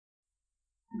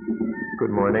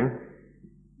Good morning.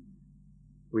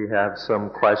 We have some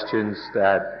questions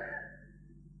that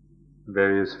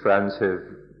various friends have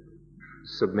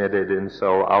submitted, and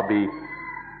so I'll be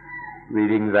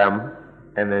reading them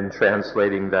and then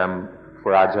translating them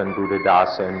for Ajahn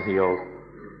Buddhadasa, and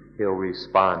he'll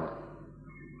respond.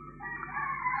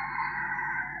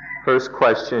 First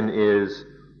question is,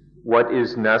 what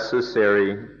is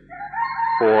necessary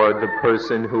for the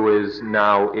person who is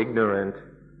now ignorant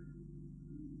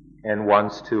and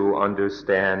wants to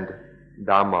understand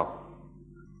Dhamma?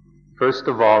 First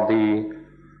of all,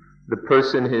 the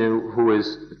person who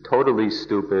is totally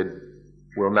stupid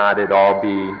will not at all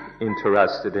be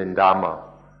interested in Dhamma.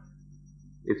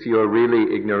 If you are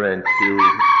really ignorant,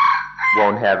 you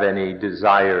won't have any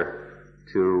desire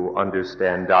to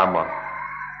understand Dhamma.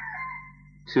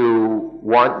 To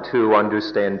want to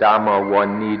understand Dhamma,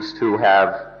 one needs to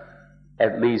have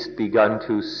at least begun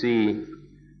to see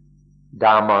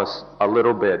Dhamma a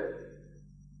little bit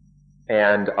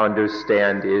and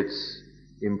understand its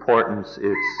importance,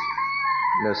 its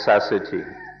necessity.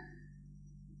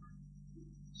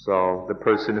 So the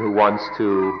person who wants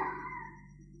to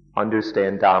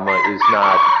understand Dhamma is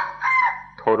not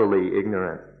totally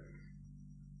ignorant.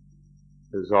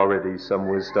 There's already some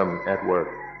wisdom at work.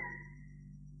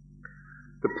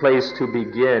 The place to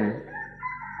begin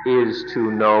is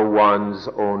to know one's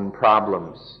own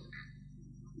problems.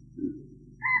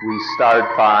 We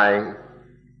start by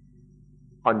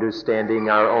understanding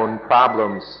our own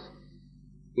problems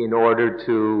in order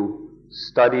to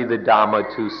study the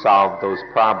Dhamma to solve those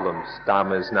problems.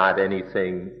 Dhamma is not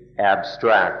anything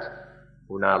abstract.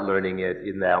 We're not learning it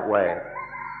in that way.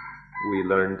 We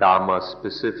learn Dhamma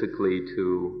specifically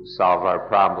to solve our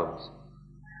problems.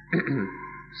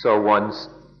 So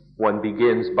one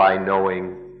begins by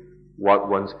knowing what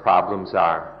one's problems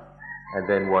are, and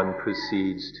then one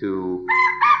proceeds to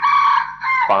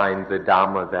find the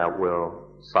Dhamma that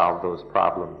will solve those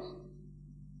problems.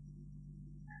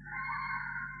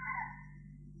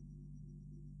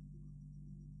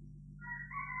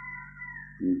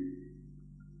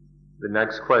 The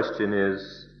next question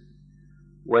is,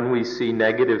 when we see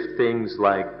negative things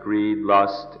like greed,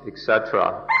 lust,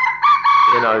 etc.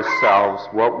 in ourselves,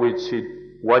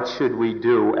 what should we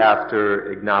do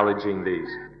after acknowledging these?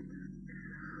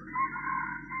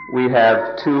 We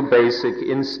have two basic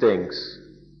instincts.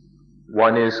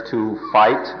 One is to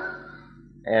fight,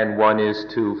 and one is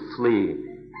to flee.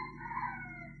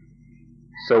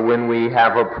 So when we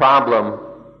have a problem,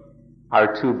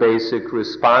 our two basic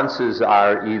responses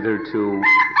are either to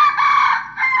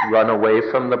run away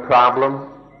from the problem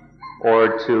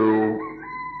or to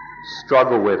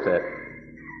struggle with it.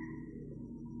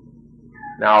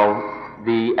 Now,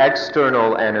 the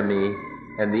external enemy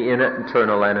and the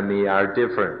internal enemy are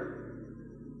different.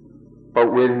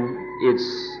 But when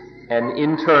it's an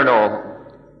internal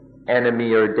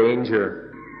enemy or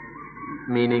danger,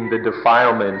 meaning the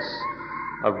defilements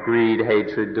of greed,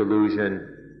 hatred, delusion,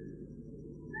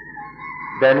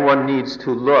 then one needs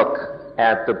to look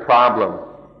at the problem.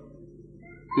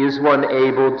 Is one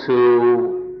able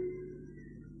to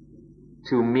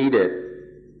meet it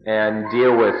and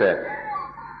deal with it?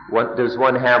 Does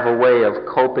one have a way of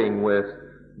coping with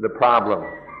the problem?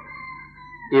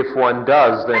 If one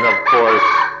does, then of course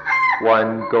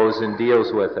one goes and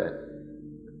deals with it.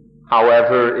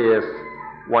 However, if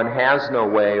one has no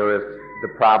way, or if the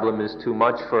problem is too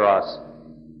much for us,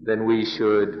 then we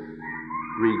should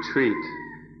retreat.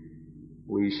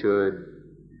 We should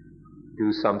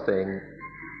do something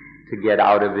to get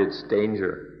out of its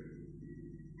danger.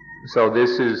 So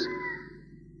this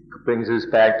brings us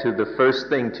back to the first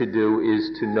thing to do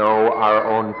is to know our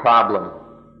own problem.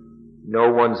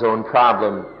 Know one's own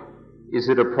problem. Is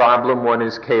it a problem one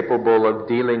is capable of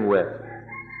dealing with,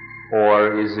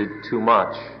 or is it too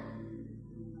much?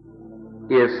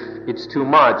 If it's too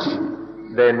much,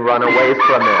 then run away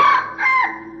from it,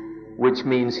 which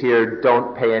means here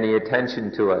don't pay any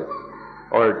attention to it,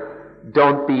 or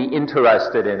don't be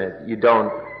interested in it. You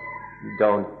don't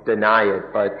deny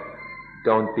it, but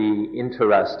don't be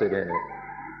interested in it.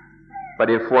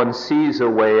 But if one sees a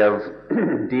way of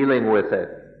dealing with it,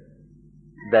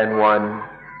 then one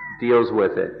deals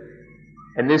with it.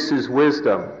 And this is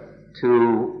wisdom,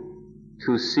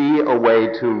 to see a way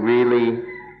to really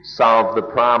solve the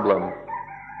problem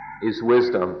is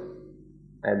wisdom.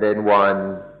 And then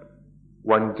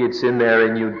one gets in there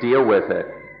and you deal with it,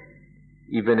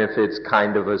 even if it's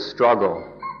kind of a struggle.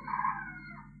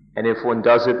 And if one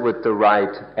does it with the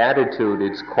right attitude,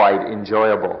 it's quite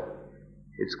enjoyable.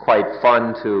 It's quite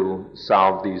fun to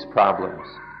solve these problems.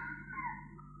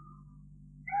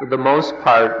 For the most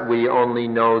part, we only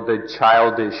know the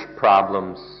childish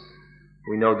problems.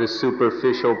 We know the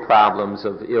superficial problems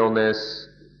of illness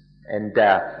and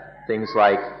death, things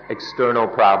like external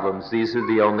problems. These are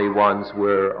the only ones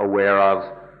we're aware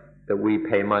of that we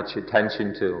pay much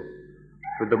attention to.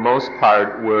 For the most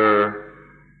part, we're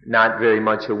not very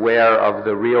much aware of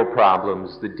the real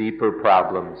problems, the deeper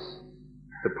problems,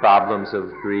 the problems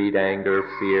of greed, anger,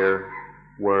 fear,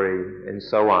 worry, and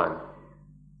so on.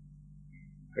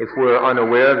 If we're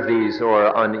unaware of these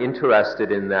or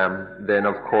uninterested in them, then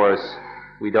of course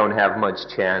we don't have much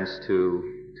chance to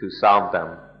solve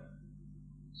them.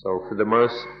 So for the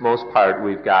most part,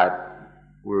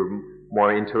 we're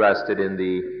more interested in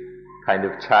the kind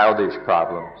of childish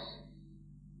problems.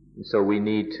 And so we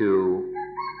need to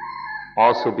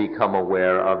also become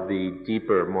aware of the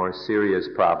deeper, more serious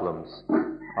problems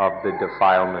of the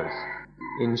defilements.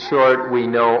 In short, we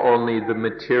know only the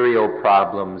material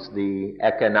problems, the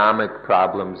economic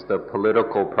problems, the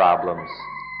political problems.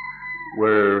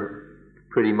 We're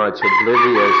pretty much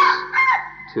oblivious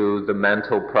to the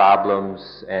mental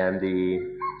problems and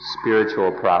the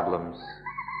spiritual problems.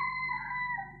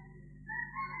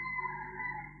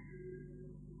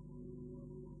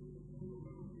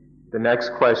 The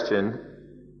next question: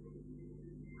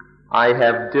 I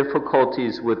have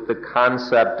difficulties with the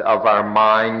concept of our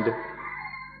mind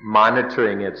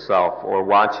monitoring itself or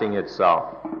watching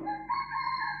itself.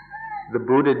 The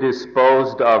Buddha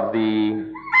disposed of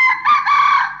the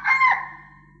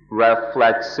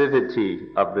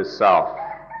reflexivity of the self.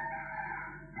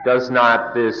 Does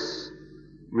not this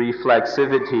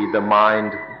reflexivity, the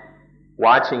mind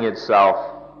watching itself,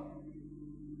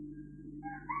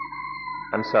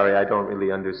 I'm sorry, I don't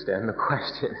really understand the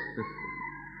question.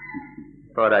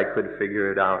 Thought I could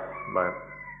figure it out, but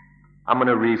I'm going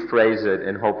to rephrase it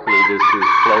and hopefully this is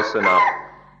close enough.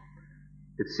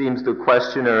 It seems the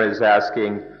questioner is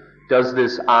asking, does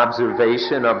this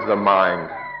observation of the mind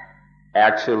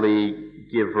actually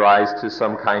give rise to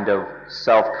some kind of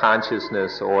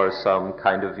self-consciousness or some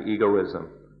kind of egoism?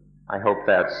 I hope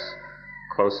that's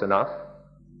close enough.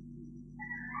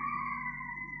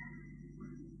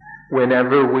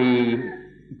 Whenever we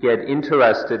get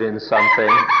interested in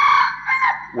something,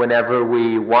 whenever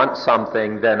we want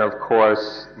something, then of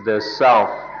course the self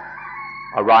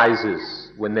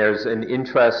arises. When there's an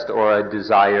interest or a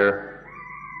desire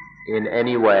in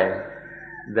any way,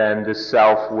 then the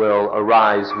self will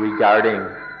arise regarding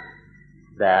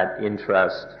that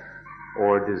interest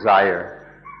or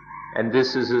desire. And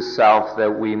this is a self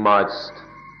that we must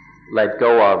let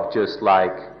go of just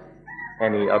like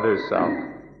any other self.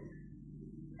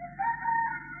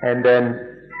 And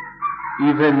then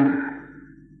even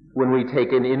when we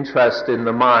take an interest in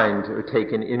the mind or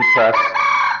take an interest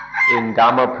in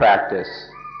Dhamma practice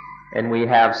and we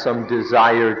have some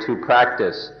desire to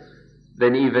practice,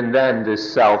 then even then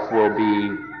this self will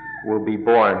be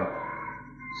born.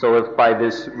 So if by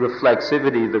this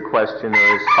reflexivity the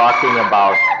questioner is talking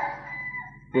about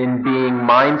in being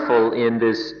mindful in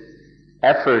this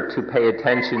effort to pay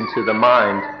attention to the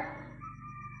mind,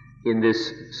 in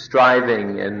this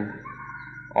striving and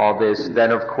all this,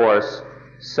 then of course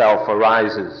self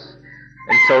arises.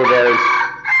 And so there's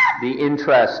the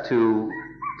interest to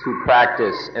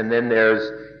practice, and then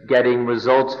there's getting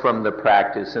results from the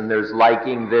practice, and there's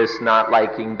liking this, not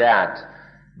liking that.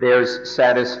 There's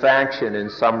satisfaction in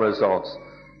some results.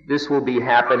 This will be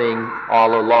happening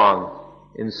all along.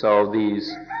 And so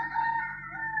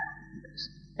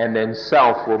and then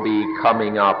self will be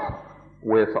coming up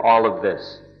with all of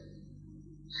this.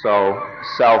 So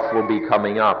self will be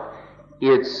coming up.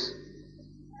 It's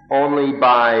only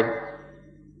by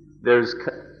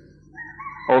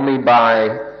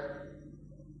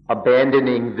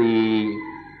abandoning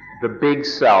the big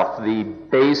self, the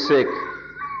basic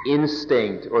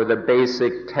instinct or the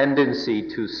basic tendency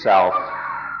to self,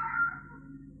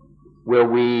 will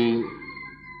we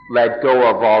let go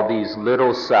of all these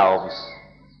little selves,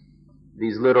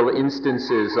 these little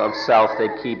instances of self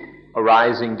that keep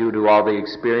arising due to all the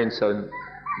experiences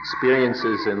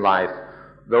in life.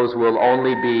 Those will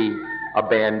only be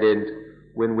abandoned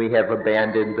when we have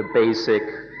abandoned the basic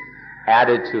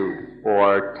attitude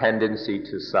or tendency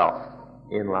to self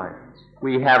in life.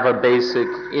 We have a basic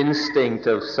instinct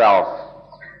of self,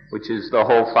 which is the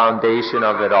whole foundation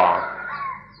of it all.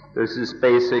 There's this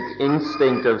basic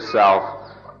instinct of self,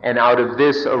 and out of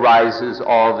this arises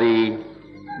all the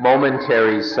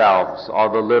momentary selves, all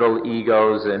the little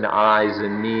egos and I's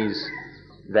and me's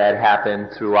that happen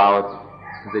throughout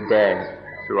the day,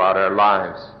 throughout our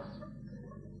lives.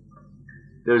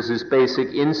 There's this basic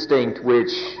instinct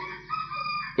which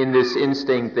in this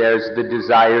instinct there's the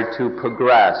desire to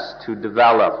progress, to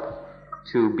develop,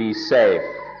 to be safe,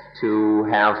 to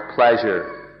have pleasure,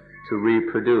 to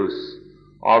reproduce.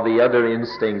 All the other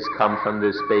instincts come from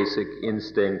this basic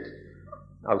instinct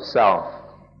of self.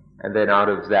 And then out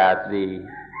of that, the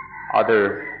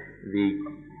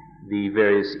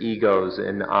various egos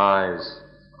and I's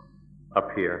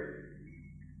appear.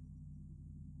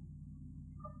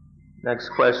 Next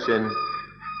question.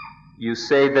 You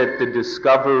say that the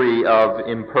discovery of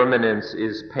impermanence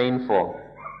is painful.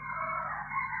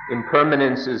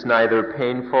 Impermanence is neither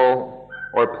painful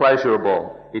or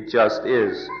pleasurable. It just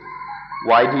is.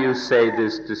 Why do you say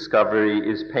this discovery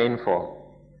is painful?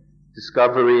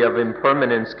 Discovery of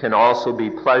impermanence can also be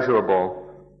pleasurable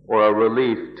or a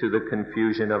relief to the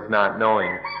confusion of not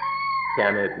knowing,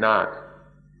 can it not?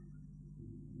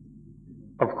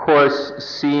 Of course,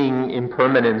 seeing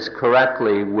impermanence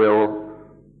correctly will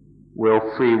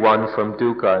free one from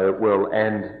dukkha. It will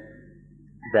end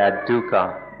that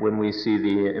dukkha when we see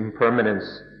the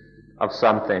impermanence of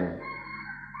something.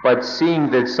 But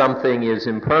seeing that something is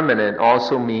impermanent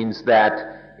also means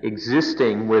that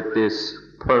existing with this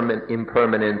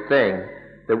impermanent thing,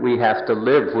 that we have to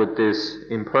live with this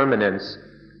impermanence,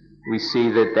 we see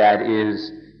that that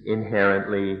is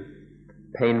inherently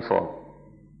painful.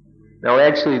 Now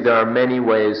actually there are many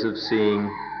ways of seeing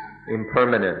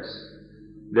impermanence.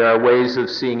 There are ways of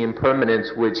seeing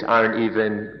impermanence which aren't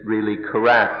even really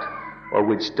correct or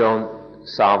which don't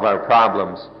solve our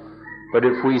problems. But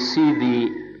if we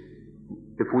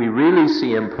really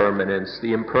see impermanence,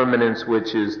 the impermanence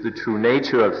which is the true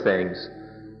nature of things,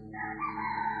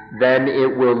 then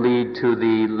it will lead to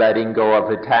the letting go of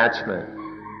attachment.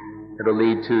 It will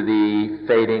lead to the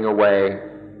fading away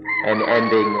and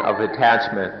ending of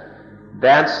attachment.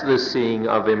 That's the seeing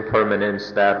of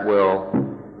impermanence that will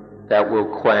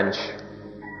quench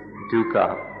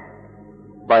dukkha.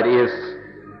 But if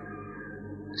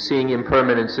seeing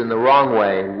impermanence in the wrong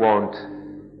way won't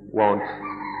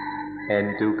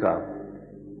end dukkha.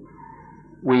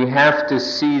 We have to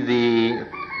see the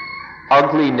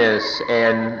ugliness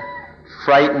and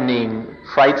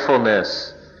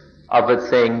frightfulness of a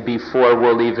thing before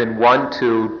we'll even want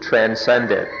to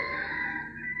transcend it.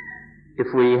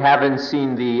 If we haven't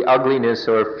seen the ugliness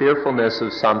or fearfulness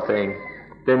of something,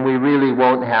 then we really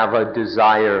won't have a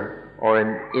desire or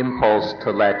an impulse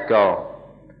to let go.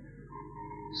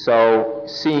 So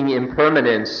seeing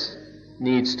impermanence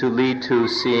needs to lead to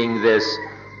seeing the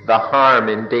harm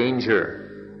and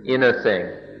danger in a thing.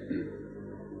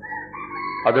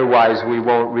 Otherwise we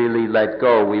won't really let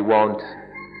go, we won't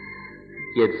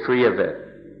get free of it.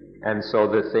 And so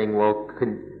the thing will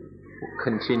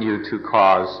continue to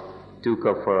cause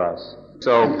dukkha for us.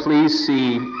 So please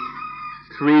see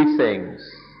three things,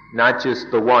 not just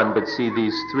the one, but see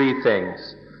these three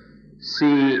things.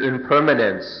 See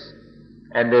impermanence,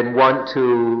 and then want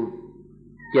to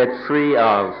get free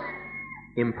of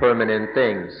impermanent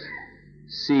things.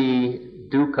 See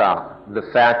dukkha, the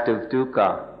fact of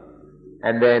dukkha,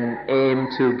 and then aim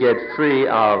to get free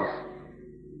of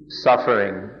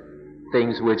suffering,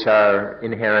 things which are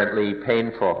inherently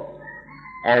painful,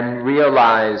 and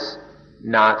realize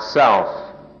not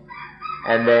self,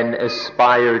 and then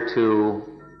aspire to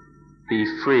be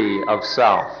free of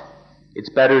self. It's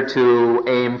better to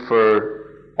aim for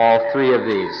all three of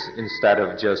these instead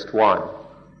of just one,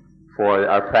 for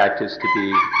our practice to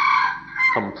be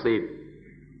complete.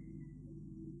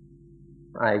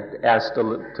 I asked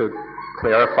to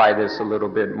clarify this a little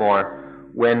bit more.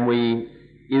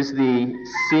 Is the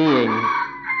seeing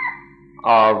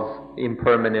of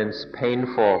impermanence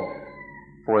painful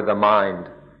for the mind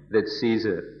that sees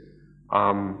it?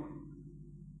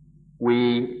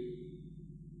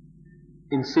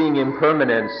 In seeing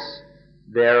impermanence,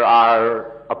 there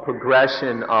are a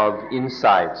progression of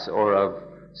insights or of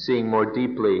seeing more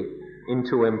deeply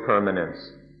into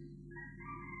impermanence.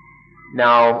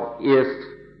 Now, if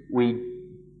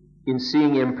in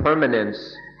seeing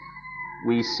impermanence,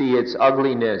 we see its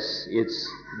ugliness, it's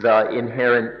the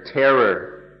inherent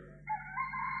terror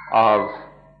of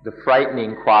the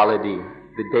frightening quality,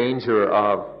 the danger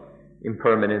of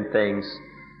impermanent things,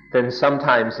 then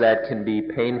sometimes that can be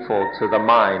painful to the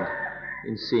mind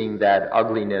in seeing that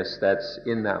ugliness that's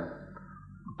in them.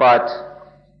 But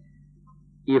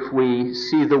if we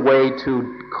see the way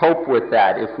to cope with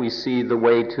that, if we see the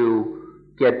way to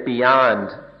get beyond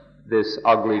this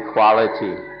ugly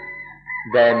quality,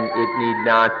 then it need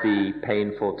not be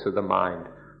painful to the mind.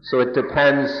 So it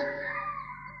depends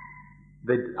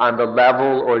on the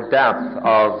level or depth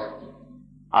of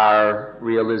our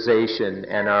realization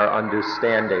and our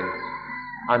understanding.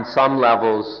 On some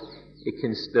levels, it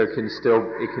can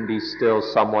be still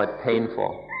somewhat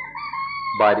painful.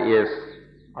 But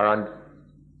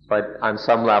on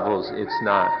some levels it's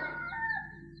not.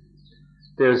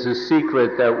 There's a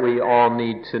secret that we all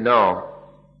need to know.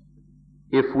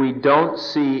 If we don't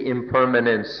see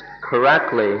impermanence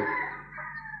correctly,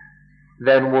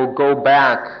 then we'll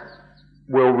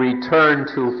return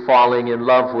to falling in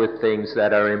love with things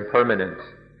that are impermanent.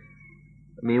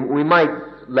 I mean, we might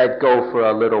let go for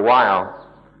a little while,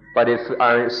 but if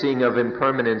our seeing of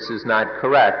impermanence is not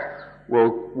correct,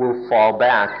 we'll fall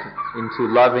back into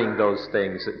loving those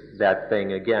things, that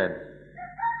thing again.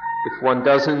 If one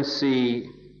doesn't see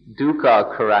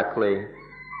dukkha correctly,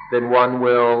 then one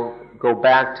will go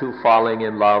back to falling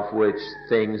in love with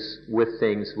things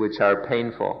which are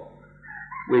painful,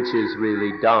 which is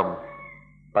really dumb,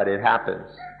 but it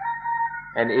happens.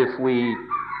 And if we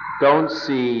don't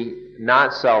see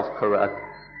not self-correct,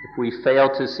 if we fail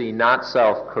to see not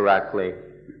self correctly,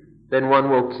 then one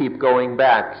will keep going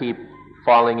back, keep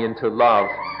falling into love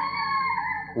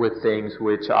with things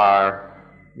which are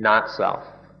not self.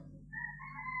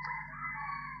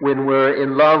 When we're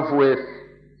in love with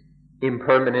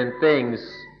impermanent things,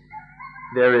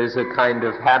 there is a kind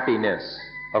of happiness,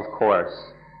 of course,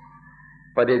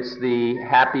 but it's the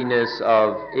happiness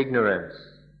of ignorance.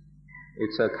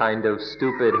 It's a kind of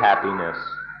stupid happiness.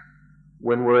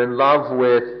 When we're in love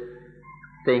with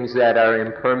things that are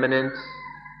impermanent,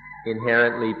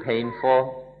 inherently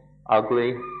painful,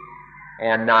 ugly,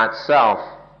 and not self,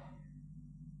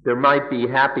 there might be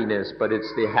happiness, but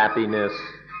it's the happiness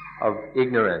of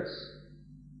ignorance.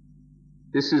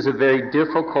 This is a very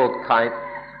difficult kind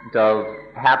of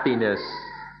happiness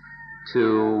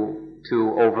to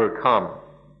overcome.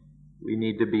 We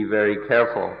need to be very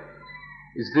careful.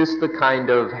 Is this the kind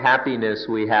of happiness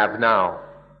we have now?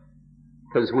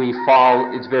 Because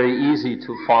it's very easy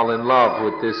to fall in love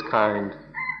with this kind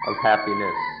of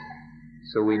happiness.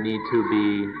 So we need to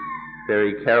be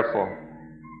very careful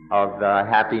of the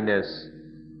happiness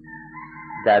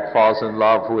that falls in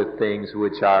love with things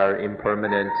which are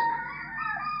impermanent,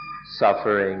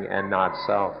 suffering, and not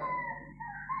self.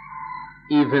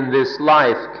 Even this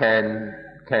life can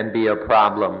be a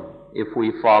problem if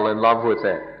we fall in love with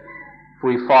it. If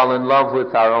we fall in love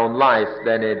with our own life,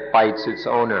 then it bites its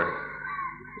owner.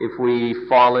 If we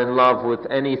fall in love with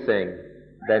anything,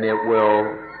 then it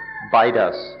will bite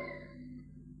us.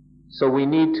 So we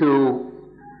need to,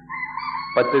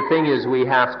 but the thing is, we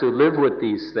have to live with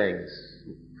these things.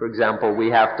 For example,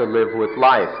 we have to live with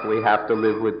life. We have to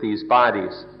live with these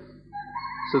bodies.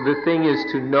 So the thing is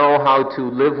to know how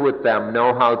to live with them,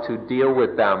 know how to deal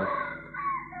with them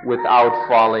without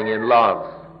falling in love.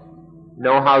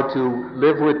 Know how to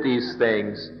live with these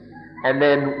things and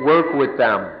then work with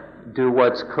them, do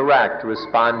what's correct,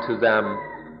 respond to them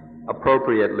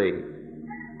appropriately,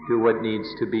 do what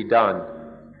needs to be done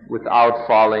without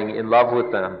falling in love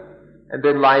with them. And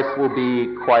then life will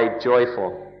be quite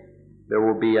joyful. There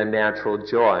will be a natural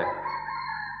joy.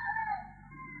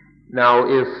 Now,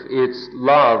 if it's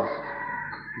love,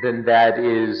 then that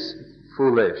is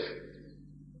foolish.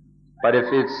 But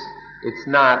if it's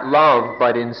not love,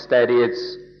 but instead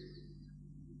it's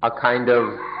a kind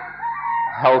of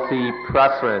healthy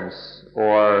preference,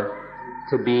 or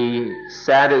to be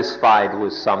satisfied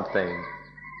with something,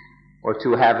 or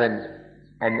to have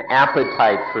an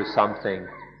appetite for something,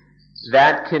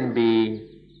 that can be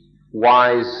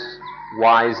wise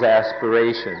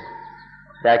aspiration.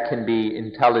 That can be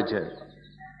intelligent.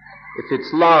 If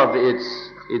it's love,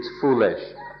 it's foolish.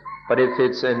 But if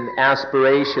it's an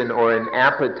aspiration or an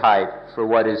appetite for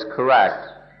what is correct,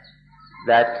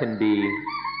 that can be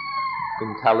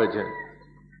intelligent.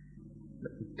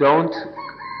 Don't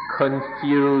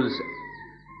confuse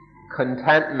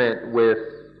contentment with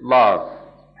love.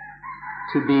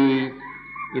 To be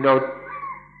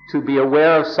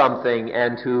aware of something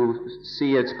and to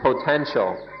see its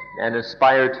potential and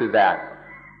aspire to that.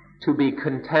 To be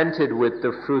contented with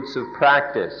the fruits of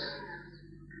practice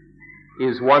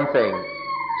is one thing.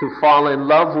 To fall in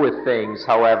love with things,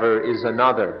 however, is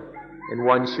another, and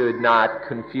one should not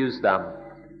confuse them.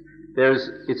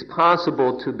 It's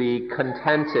possible to be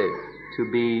contented,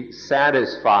 to be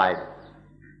satisfied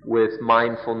with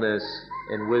mindfulness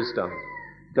and wisdom.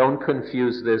 Don't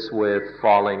confuse this with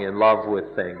falling in love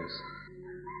with things.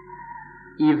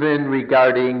 Even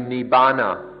regarding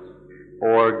Nibbana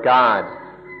or God,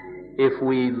 if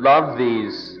we love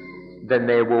these, then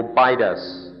they will bite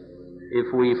us.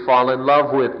 If we fall in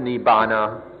love with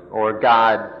Nibbana or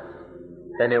God,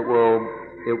 then it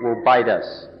will bite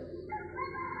us.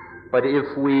 But if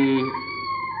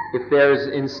there's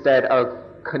instead a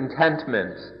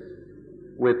contentment,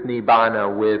 with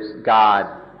Nibbana, with God,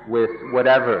 with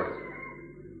whatever,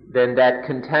 then that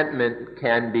contentment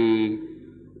can be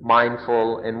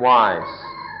mindful and wise,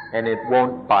 and it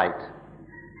won't bite.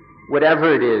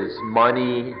 Whatever it is,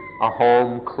 money, a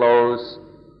home, clothes,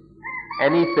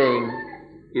 anything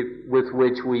with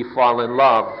which we fall in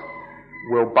love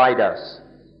will bite us.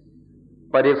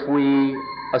 But if we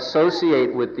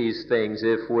associate with these things,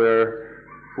 if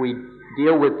we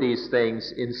deal with these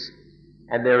things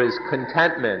and there is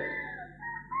contentment,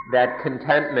 that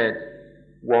contentment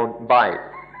won't bite,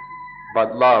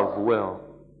 but love will.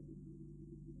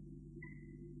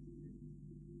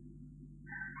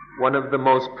 One of the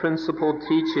most principal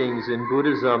teachings in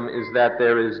Buddhism is that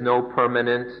there is no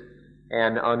permanent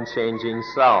and unchanging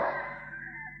self.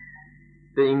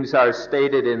 Things are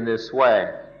stated in this way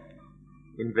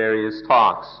in various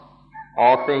talks.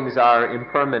 All things are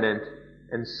impermanent,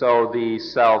 and so the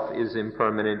self is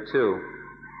impermanent too.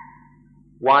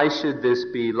 Why should this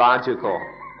be logical?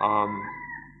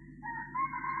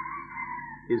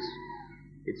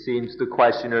 It seems the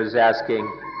questioner is asking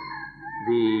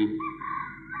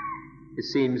it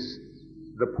seems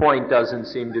the point doesn't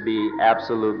seem to be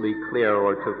absolutely clear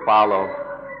or to follow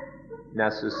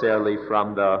necessarily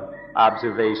from the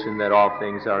observation that all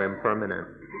things are impermanent.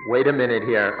 Wait a minute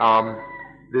here.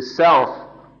 The self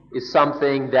is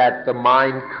something that the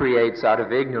mind creates out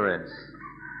of ignorance.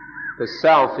 The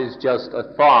self is just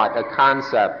a thought, a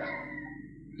concept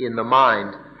in the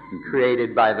mind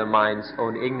created by the mind's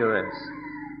own ignorance.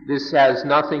 This has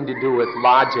nothing to do with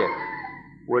logic.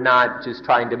 We're not just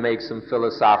trying to make some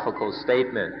philosophical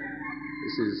statement.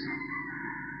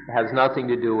 It has nothing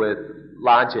to do with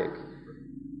logic.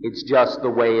 It's just the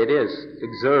way it is.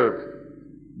 Observe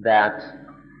that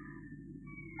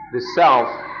the self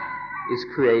is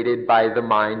created by the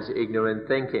mind's ignorant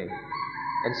thinking.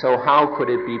 And so how could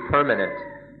it be permanent?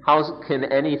 How can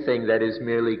anything that is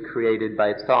merely created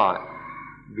by thought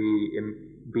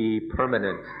be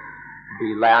permanent,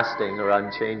 be lasting or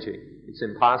unchanging? It's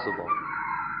impossible.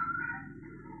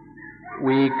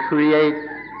 We create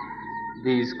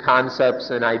these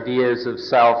concepts and ideas of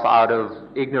self out of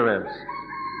ignorance.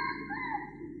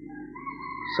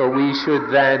 So we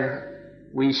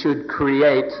should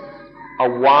create a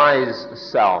wise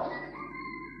self.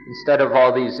 Instead of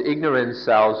all these ignorant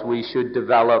selves, we should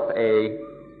develop a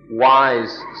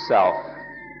wise self,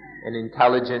 an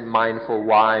intelligent, mindful,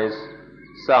 wise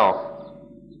self.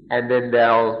 And then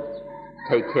they'll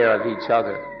take care of each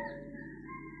other.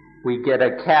 We get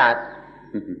a cat,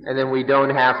 and then we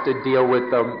don't have to deal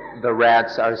with the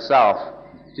rats ourselves.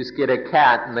 Just get a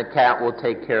cat, and the cat will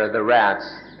take care of the rats,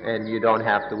 and you don't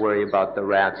have to worry about the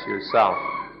rats yourself.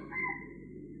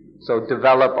 So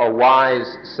develop a wise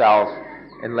self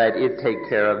and let it take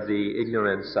care of the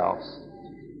ignorant selves.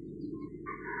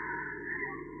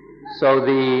 So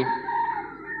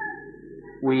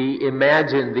we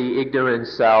imagine the ignorant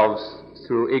selves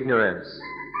through ignorance.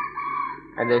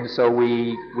 And then so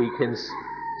we can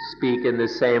speak in the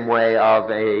same way of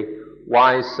a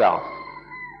wise self.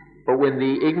 But when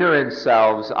the ignorant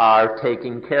selves are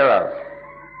taken care of,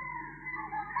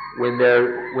 when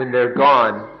they're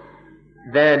gone,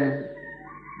 then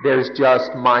there's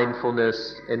just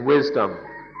mindfulness and wisdom.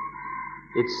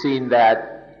 It's seen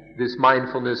that this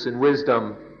mindfulness and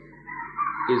wisdom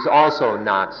is also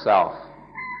not self.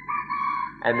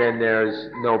 And then there's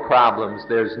no problems.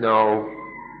 There's no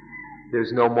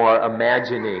more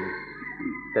imagining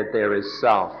that there is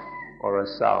self or a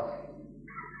self.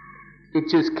 It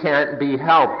just can't be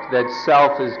helped that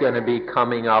self is going to be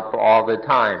coming up all the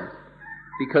time,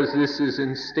 because this is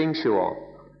instinctual.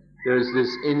 There's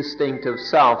this instinct of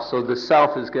self, so the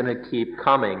self is going to keep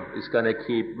coming, is going to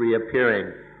keep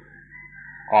reappearing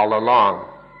all along.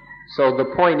 So the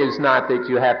point is not that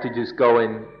you have to just go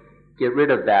and get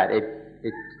rid of that.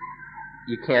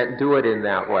 You can't do it in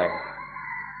that way.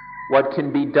 What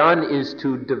can be done is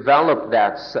to develop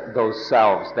those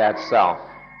selves, that self.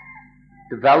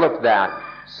 Develop that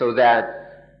so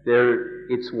that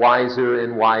it's wiser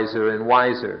and wiser and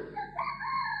wiser.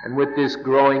 And with this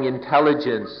growing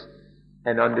intelligence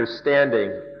and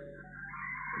understanding,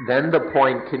 then the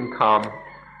point can come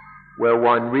where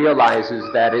one realizes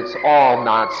that it's all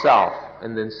not self,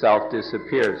 and then self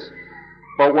disappears.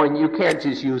 But when you can't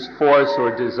just use force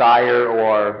or desire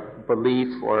or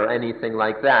belief or anything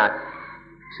like that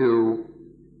to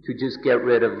just get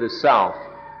rid of the self,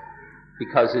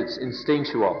 because it's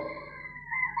instinctual.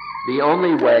 The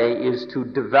only way is to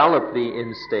develop the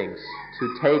instincts,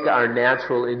 to take our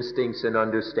natural instincts and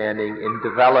understanding and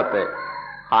develop it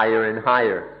higher and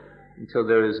higher until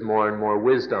there is more and more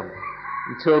wisdom,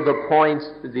 until the point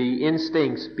the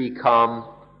instincts become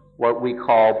what we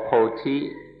call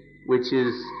poti, which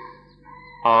is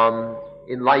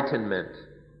enlightenment,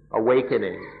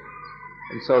 awakening.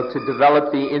 And so to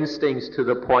develop the instincts to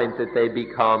the point that they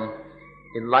become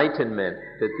enlightenment,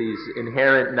 that these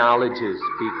inherent knowledges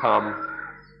become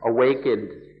awakened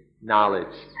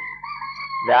knowledge,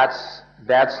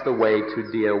 that's the way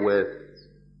to deal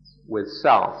with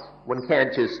self. One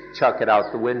can't just chuck it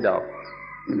out the window.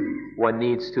 One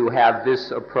needs to have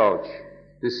this approach.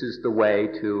 This is the way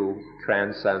to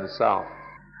transcend self.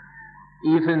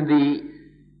 Even the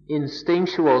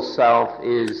instinctual self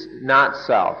is not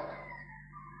self.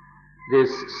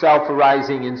 This self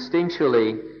arising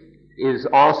instinctually is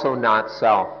also not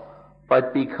self,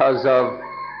 but because of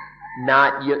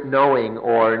not yet knowing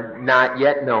or not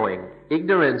yet knowing.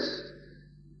 Ignorance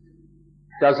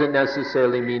doesn't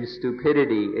necessarily mean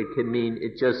stupidity.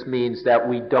 It just means that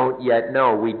we don't yet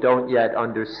know, we don't yet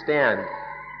understand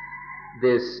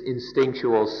this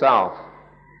instinctual self.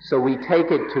 So we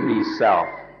take it to be self.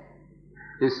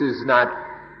 This is not,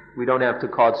 we don't have to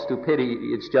call it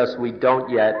stupidity, it's just we don't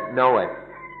yet know it.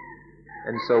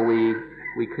 And so we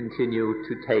continue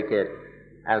to take it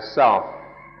as self.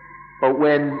 But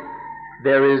when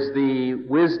there is the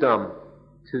wisdom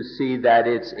to see that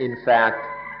it's in fact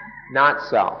not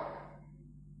self,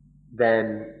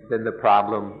 then the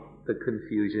problem, the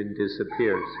confusion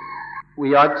disappears.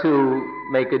 We ought to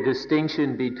make a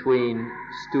distinction between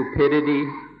stupidity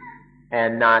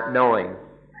and not knowing.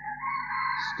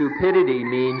 Stupidity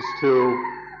means to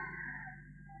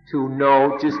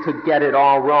know, just to get it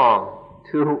all wrong,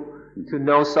 to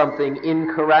know something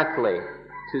incorrectly,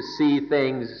 to see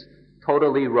things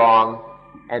totally wrong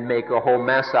and make a whole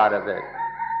mess out of it.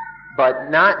 But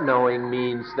not knowing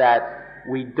means that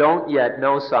we don't yet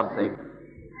know something.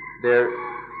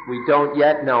 We don't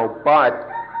yet know, but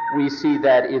we see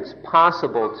that it's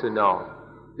possible to know.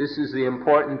 This is the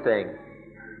important thing.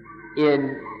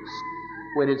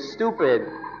 When it's stupid,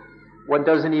 one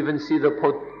doesn't even see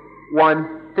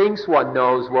one thinks one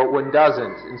knows what one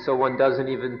doesn't, and so one doesn't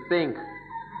even think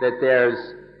that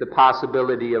there's the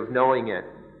possibility of knowing it.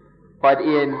 But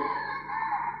in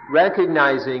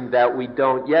recognizing that we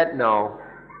don't yet know,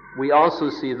 we also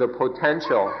see the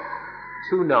potential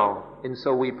to know, and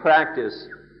so we practice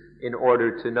in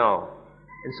order to know.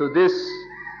 And so this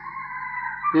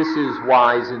is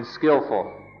wise and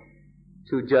skillful,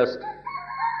 to just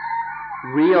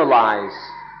realize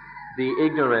the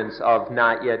ignorance of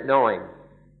not yet knowing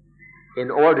in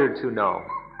order to know,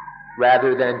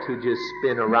 rather than to just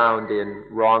spin around in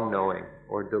wrong knowing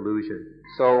or delusion.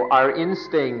 So our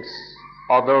instincts,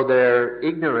 although they're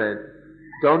ignorant,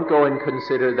 don't go and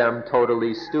consider them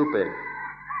totally stupid.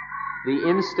 The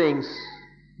instincts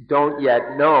don't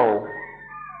yet know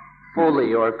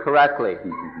fully or correctly,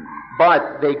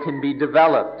 but they can be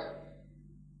developed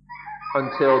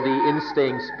until the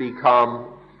instincts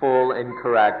become full and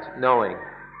correct knowing.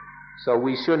 So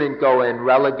we shouldn't go and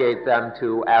relegate them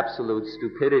to absolute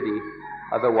stupidity,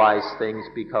 otherwise things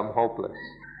become hopeless.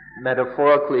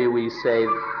 Metaphorically, we say,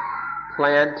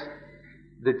 plant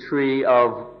the tree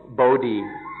of Bodhi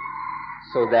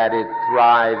so that it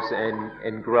thrives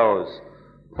and grows.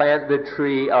 Plant the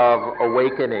tree of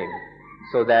awakening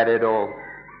so that it'll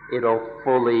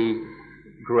fully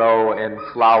grow and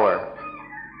flower.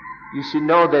 You should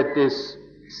know that this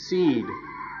seed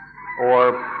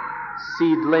or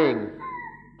seedling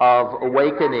of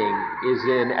awakening is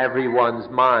in everyone's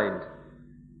mind.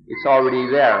 It's already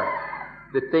there.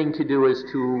 The thing to do is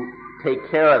to take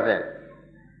care of it,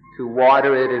 to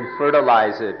water it and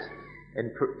fertilize it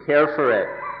and care for it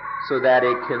so that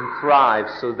it can thrive,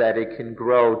 so that it can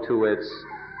grow to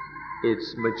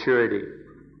its maturity.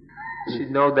 You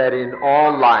should know that in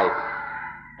all life,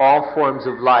 all forms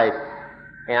of life,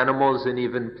 animals and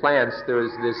even plants, there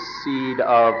is this seed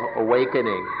of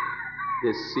awakening,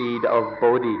 this seed of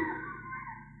Bodhi.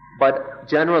 But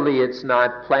generally it's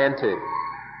not planted,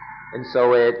 and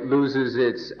so it loses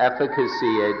its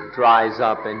efficacy, it dries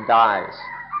up and dies.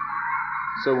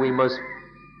 So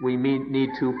we need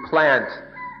to plant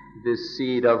this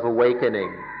seed of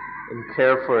awakening and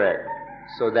care for it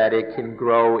so that it can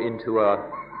grow into a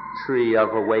tree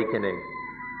of awakening.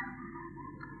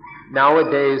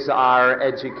 Nowadays our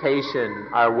education,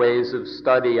 our ways of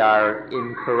study are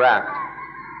incorrect.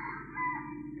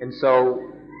 And so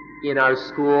in our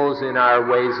schools, in our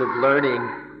ways of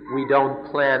learning, we don't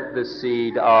plant the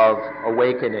seed of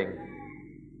awakening.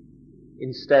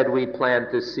 Instead, we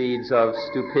plant the seeds of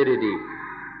stupidity,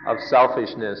 of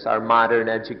selfishness. Our modern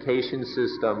education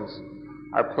systems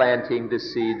are planting the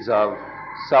seeds of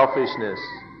selfishness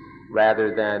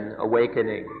rather than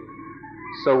awakening.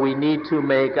 So we need to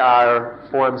make our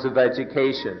forms of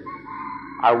education,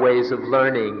 our ways of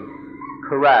learning,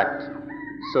 correct,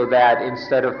 so that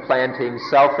instead of planting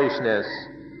selfishness,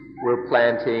 we're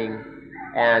planting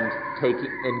and taking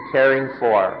and caring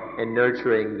for and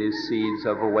nurturing these seeds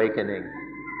of awakening.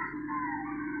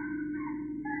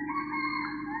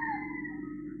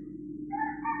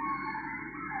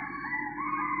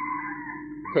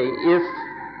 Okay,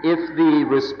 if the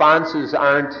responses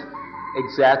aren't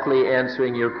exactly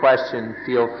answering your question,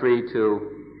 feel free to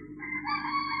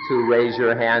raise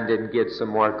your hand and get some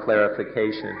more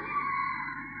clarification.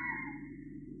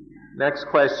 Next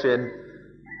question.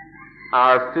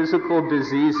 Are physical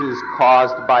diseases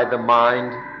caused by the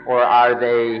mind, or are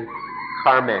they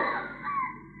karmic?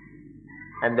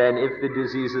 And then if the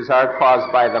diseases are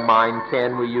caused by the mind,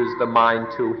 can we use the mind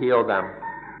to heal them?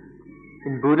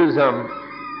 In Buddhism,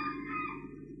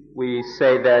 we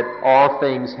say that all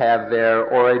things have their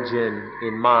origin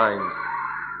in mind.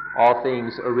 All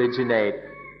things originate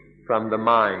from the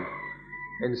mind.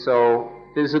 And so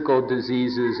physical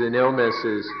diseases and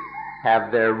illnesses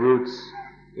have their roots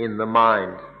in the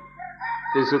mind.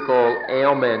 Physical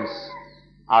ailments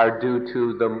are due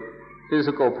to the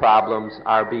physical problems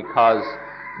are because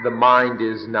the mind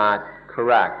is not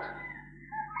correct.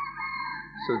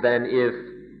 So then if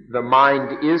the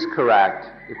mind is correct,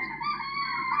 if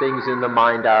things in the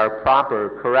mind are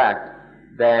proper, correct,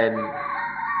 then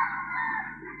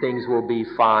things will be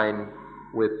fine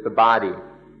with the body.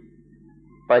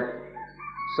 But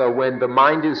so when the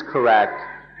mind is correct,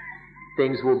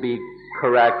 things will be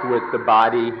correct with the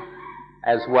body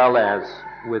as well as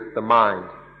with the mind.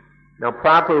 Now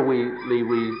properly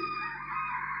we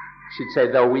should say,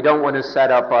 though, we don't want to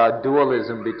set up a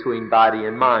dualism between body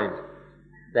and mind.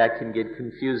 That can get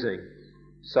confusing.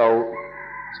 So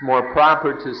it's more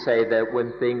proper to say that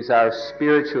when things are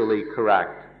spiritually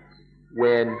correct,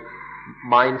 when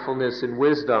mindfulness and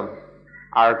wisdom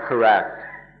are correct,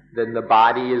 then the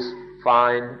body is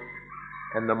fine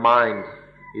and the mind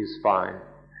is fine.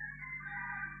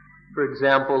 For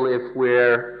example, if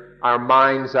our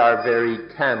minds are very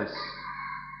tense,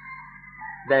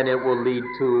 then it will lead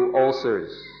to ulcers.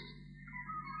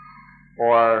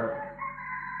 Or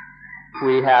if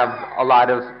we have a lot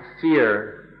of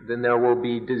fear, then there will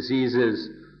be diseases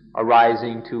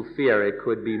arising to fear. It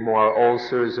could be more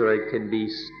ulcers, or it can be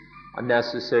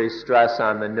unnecessary stress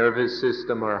on the nervous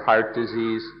system, or heart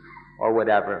disease, or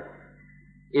whatever.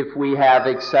 If we have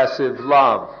excessive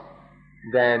love,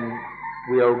 then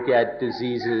we'll get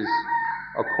diseases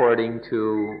according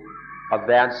to of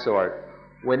that sort.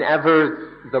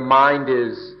 Whenever the mind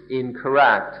is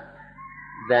incorrect,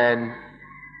 then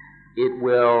it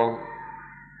will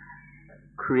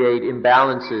create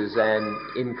imbalances and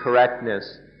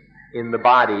incorrectness in the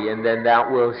body, and then that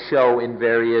will show in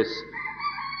various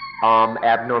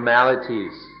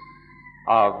abnormalities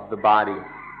of the body.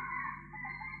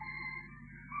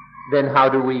 Then how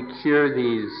do we cure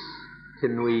these?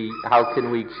 How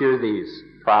can we cure these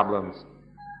problems?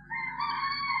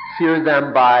 Cure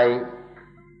them by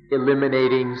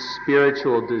eliminating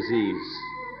spiritual disease.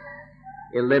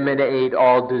 Eliminate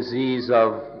all disease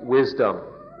of wisdom.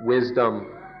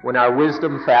 When our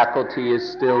wisdom faculty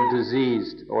is still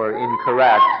diseased or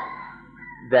incorrect,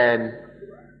 then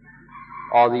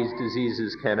all these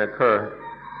diseases can occur.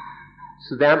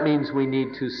 So that means we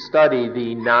need to study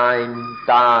the 9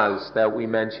 das that we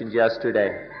mentioned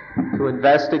yesterday, to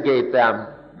investigate them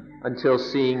until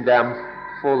seeing them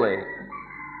fully.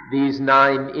 These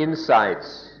 9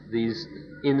 insights, these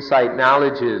insight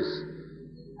knowledges,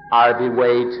 are the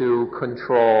way to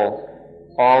control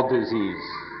all disease.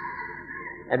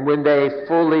 And when they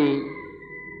fully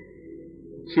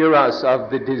cure us of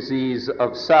the disease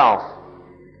of self,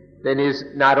 then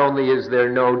not only is there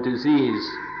no disease,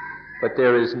 but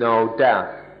there is no death.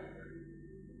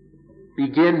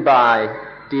 Begin by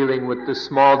dealing with the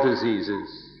small diseases.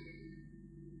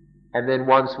 And then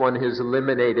once one has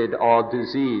eliminated all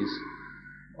disease,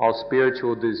 all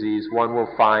spiritual disease, one will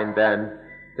find then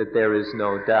that there is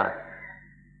no death.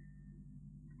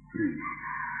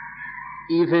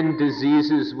 Even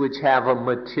diseases which have a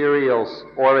material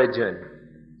origin,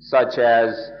 such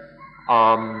as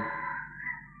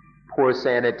poor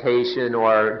sanitation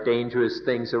or dangerous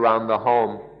things around the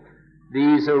home,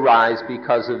 these arise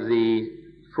because of the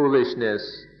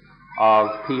foolishness of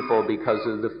people, because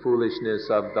of the foolishness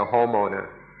of the homeowner.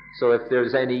 So if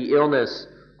there's any illness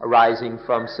arising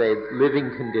from, say,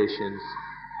 living conditions,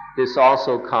 this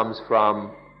also comes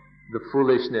from the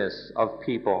foolishness of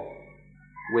people,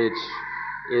 which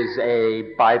is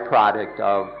a byproduct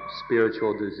of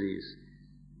spiritual disease.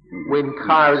 When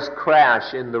cars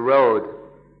crash in the road,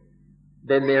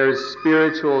 then there's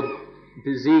spiritual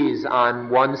disease on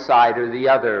one side or the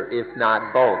other, if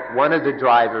not both. One of the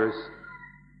drivers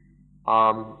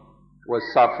was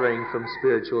suffering from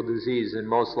spiritual disease, and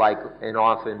most likely, and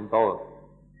often both.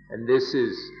 And this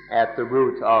is at the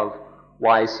root of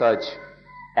why such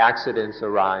accidents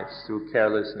arise, through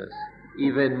carelessness.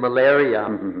 Even malaria,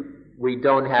 we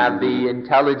don't have the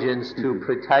intelligence to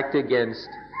protect against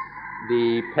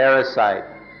the parasite,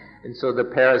 and so the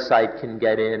parasite can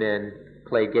get in and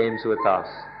play games with us.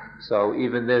 So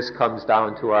even this comes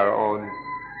down to our own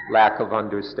lack of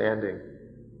understanding.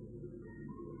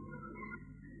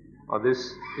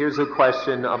 Here's a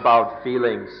question about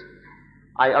feelings.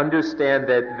 I understand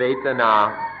that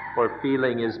Vedana, or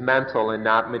feeling, is mental and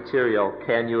not material.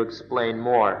 Can you explain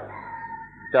more?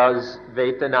 Does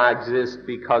Vedana exist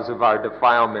because of our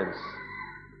defilements?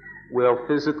 Will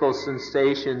physical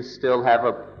sensations still have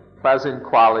a pleasant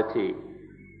quality?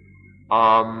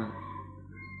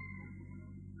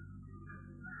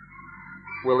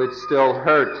 Will it still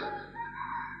hurt?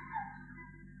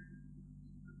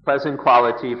 Pleasant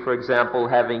quality, for example,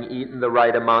 having eaten the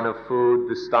right amount of food,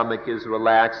 the stomach is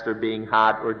relaxed, or being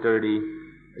hot or dirty,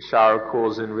 a shower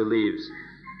cools and relieves.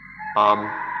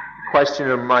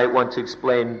 Questioner might want to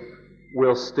explain,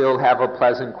 will still have a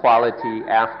pleasant quality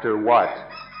after what?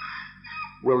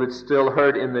 Will it still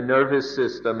hurt in the nervous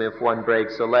system if one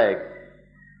breaks a leg?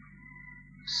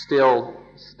 Still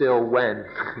when?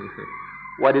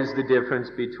 What is the difference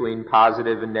between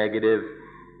positive and negative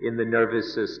in the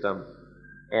nervous system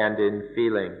and in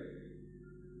feeling?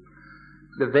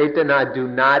 The Vedana do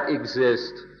not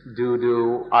exist due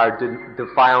to our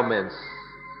defilements.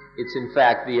 It's in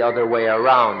fact the other way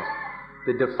around.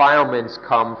 The defilements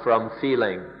come from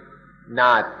feeling,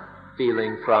 not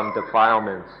feeling from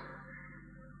defilements.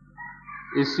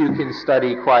 This you can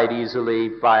study quite easily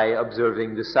by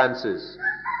observing the senses.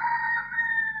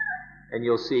 And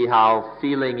you'll see how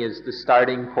feeling is the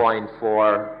starting point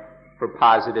for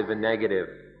positive and negative.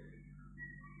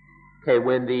 Okay,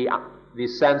 when the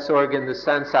sense organ, the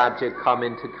sense object come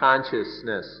into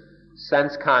consciousness,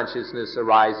 sense consciousness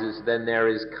arises, then there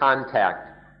is contact.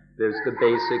 There's the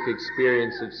basic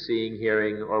experience of seeing,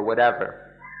 hearing, or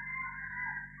whatever.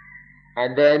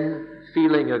 And then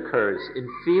feeling occurs. And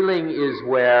feeling is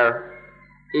where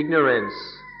ignorance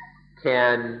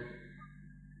can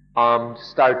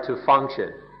start to function.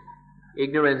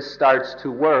 Ignorance starts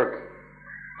to work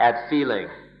at feeling.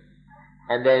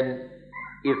 And then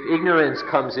if ignorance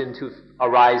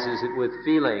arises with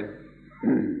feeling,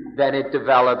 then it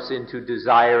develops into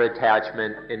desire,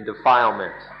 attachment, and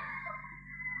defilement.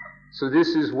 So this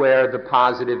is where the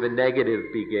positive and negative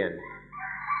begin.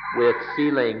 With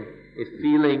feeling, if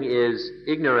feeling is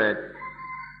ignorant,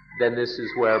 then this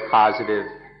is where positive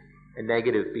and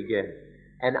negative begin.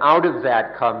 And out of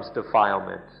that comes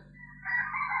defilement.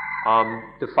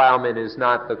 Defilement is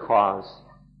not the cause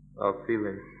of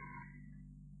feeling.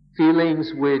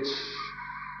 Feelings which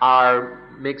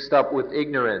are mixed up with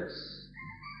ignorance,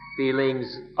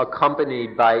 feelings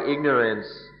accompanied by ignorance,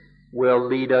 will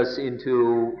lead us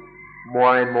into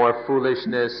more and more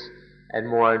foolishness and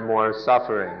more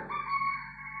suffering.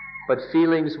 But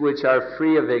feelings which are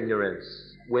free of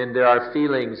ignorance, when there are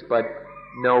feelings but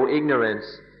no ignorance,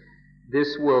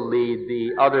 this will lead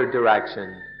the other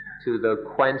direction to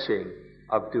the quenching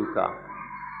of dukkha.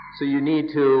 So you need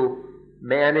to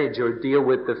manage or deal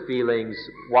with the feelings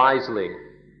wisely.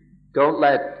 Don't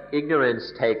let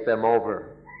ignorance take them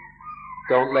over.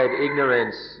 Don't let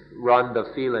ignorance run the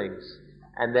feelings.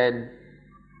 And then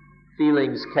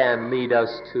feelings can lead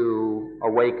us to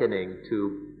awakening,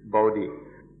 to bodhi.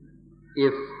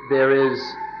 If there is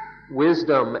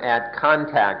wisdom at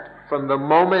contact, from the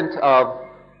moment of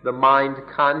the mind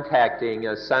contacting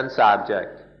a sense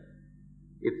object,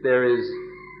 if there is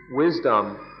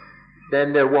wisdom,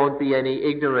 then there won't be any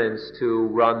ignorance to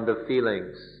run the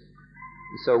feelings.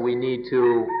 So we need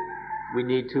to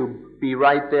be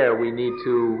right there. We need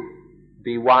to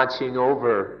be watching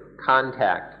over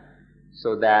contact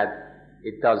so that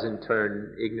it doesn't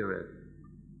turn ignorant.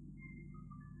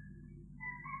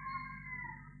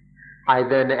 I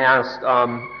then asked,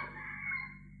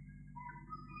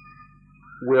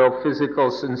 will physical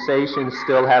sensations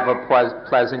still have a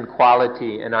pleasant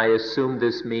quality? And I assume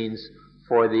this means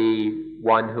for the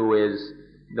one who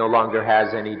no longer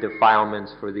has any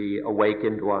defilements, for the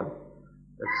awakened one.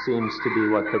 That seems to be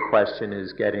what the question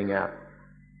is getting at.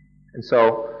 And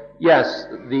so, yes,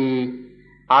 the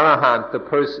Arahant,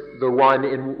 the one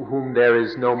in whom there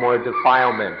is no more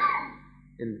defilement,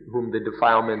 in whom the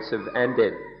defilements have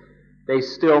ended, they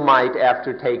still might,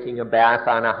 after taking a bath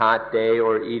on a hot day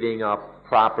or eating a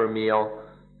proper meal,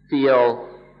 feel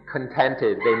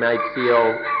contented. They might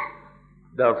feel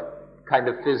the kind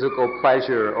of physical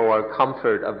pleasure or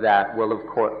comfort of that will, of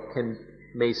course,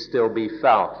 may still be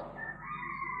felt.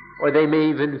 Or they may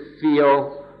even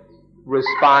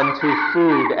respond to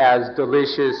food as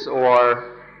delicious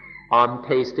or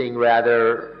tasting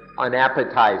rather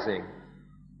unappetizing,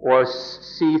 or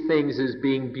see things as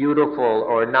being beautiful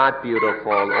or not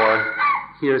beautiful, or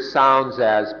hear sounds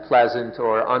as pleasant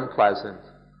or unpleasant.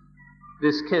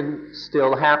 This can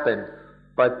still happen,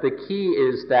 but the key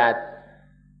is that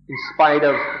in spite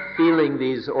of feeling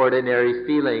these ordinary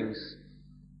feelings,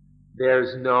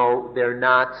 they're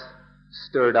not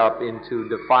stirred up into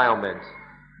defilement.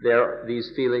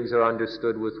 These feelings are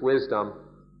understood with wisdom,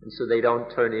 and so they don't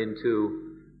turn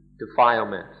into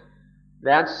defilement.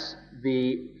 That's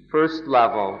the first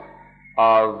level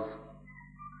of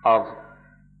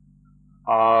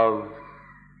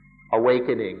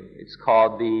awakening. It's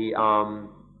called the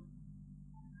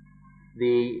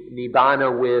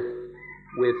nibbana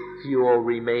with fuel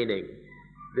remaining.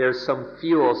 There's some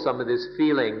fuel, some of this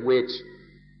feeling, which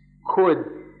could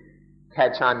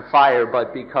catch on fire,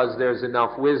 but because there's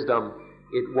enough wisdom,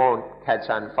 it won't catch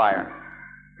on fire.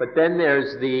 But then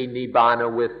there's the nibbana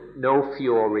with no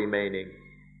fuel remaining.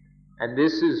 And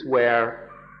this is where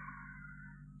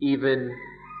even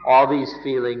all these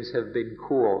feelings have been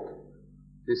cooled.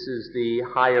 This is the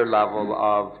higher level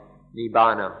of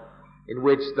nibbana, in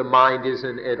which the mind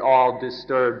isn't at all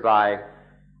disturbed by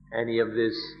any of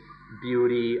this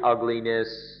beauty,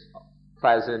 ugliness,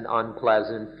 pleasant,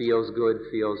 unpleasant, feels good,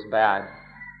 feels bad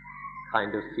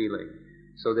kind of feeling.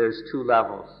 So there's two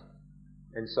levels.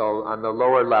 And so on the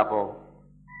lower level,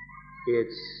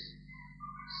 it's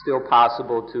still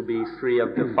possible to be free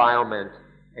of defilement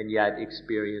and yet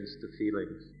experience the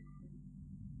feelings.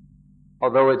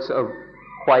 Although it's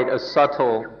quite a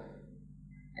subtle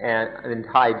and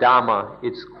high Dhamma,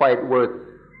 it's quite worth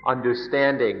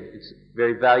understanding. It's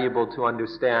very valuable to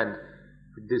understand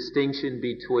the distinction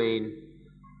between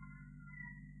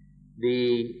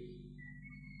the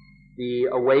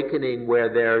awakening where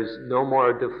there's no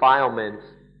more defilement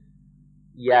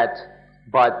yet,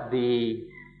 but the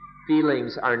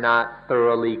feelings are not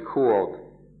thoroughly cooled,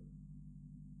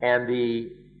 and the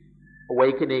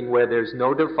awakening where there's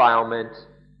no defilement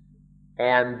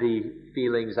and the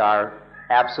feelings are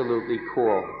absolutely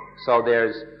cool. So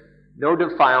there's no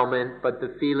defilement, but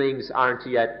the feelings aren't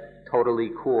yet totally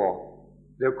cool.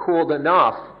 They're cooled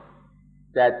enough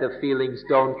that the feelings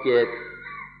don't get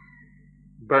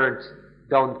burnt,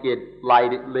 don't get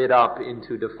lit up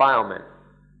into defilement,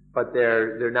 but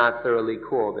they're not thoroughly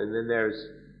cooled. And then there's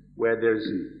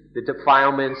the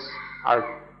defilements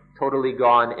are totally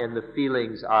gone and the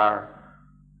feelings are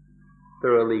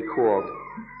thoroughly cooled.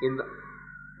 In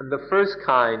the first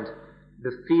kind,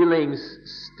 the feelings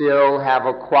still have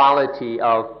a quality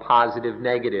of positive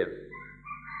negative.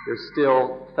 They're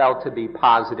still felt to be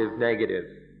positive negative,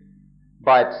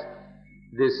 but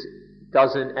this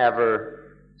doesn't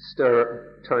ever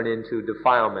turn into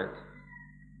defilement.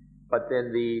 But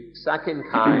then the second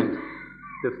kind,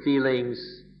 the feelings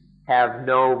have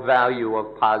no value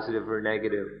of positive or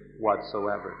negative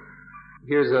whatsoever.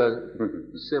 Here's a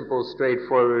simple,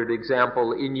 straightforward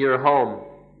example. In your home,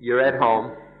 you're at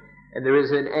home, and there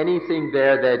isn't anything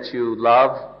there that you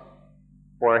love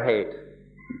or hate.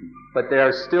 But there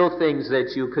are still things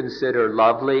that you consider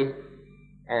lovely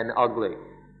and ugly.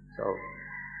 So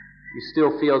you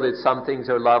still feel that some things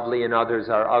are lovely and others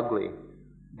are ugly,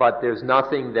 but there's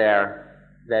nothing there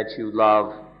that you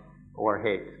love or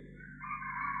hate.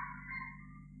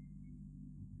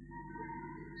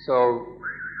 So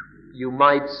you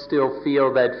might still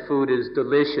feel that food is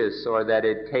delicious or that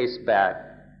it tastes bad,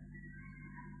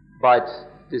 but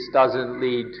this doesn't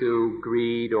lead to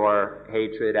greed or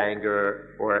hatred,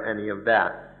 anger, or any of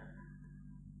that.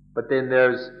 But then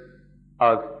there's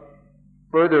a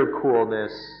further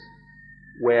coolness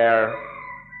where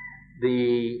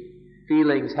the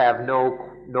feelings have no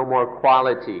more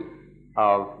quality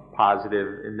of positive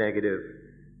and negative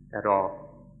at all.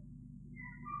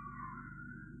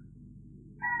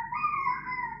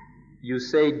 You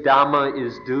say Dhamma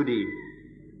is duty.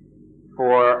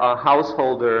 For a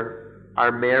householder,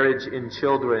 are marriage and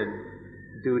children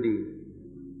duty?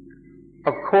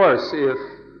 Of course,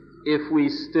 if we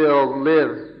still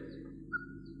live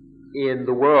in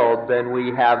the world, then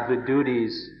we have the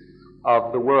duties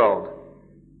of the world.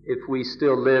 If we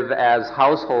still live as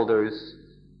householders,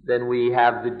 then we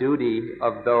have the duty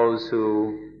of those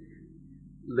who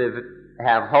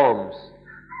have homes,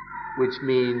 which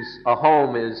means a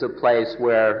home is a place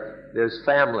where there's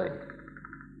family.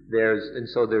 And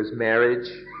so there's marriage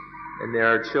and there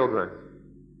are children.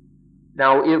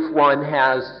 Now, if one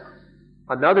has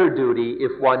another duty,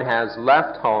 if one has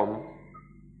left home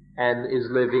and is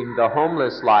living the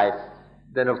homeless life,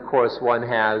 then of course one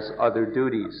has other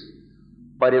duties.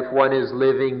 But if one is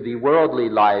living the worldly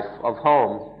life of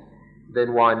home,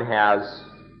 then one has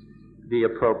the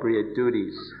appropriate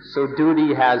duties. So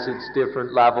duty has its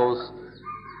different levels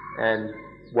and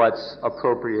what's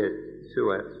appropriate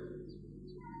to it.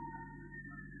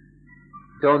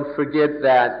 Don't forget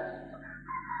that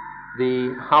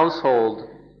the household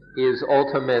is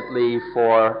ultimately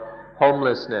for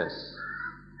homelessness.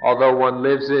 Although one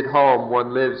lives at home,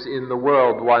 one lives in the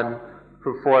world, one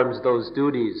performs those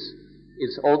duties,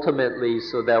 it's ultimately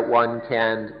so that one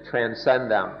can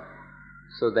transcend them,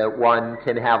 so that one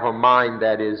can have a mind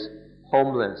that is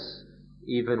homeless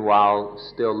even while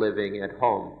still living at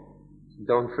home.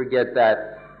 Don't forget that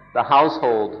the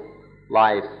household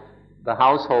life, the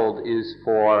household is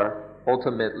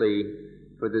ultimately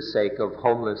for the sake of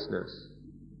homelessness.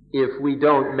 If we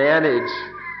don't manage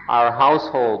our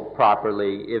household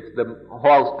properly, if the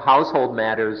household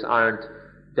matters aren't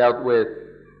dealt with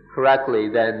correctly,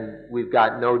 then we've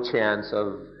got no chance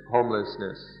of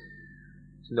homelessness.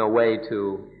 There's no way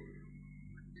to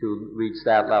reach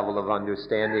that level of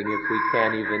understanding if we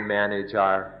can't even manage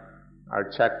our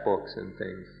checkbooks and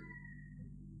things.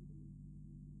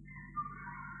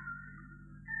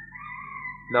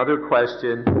 Another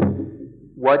question: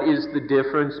 what is the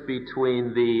difference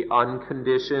between the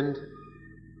unconditioned,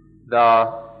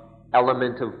 the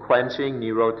element of quenching,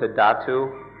 nirota dhatu,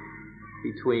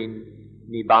 between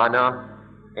nibbana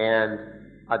and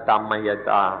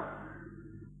adhammayata?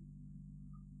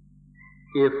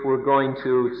 If we're going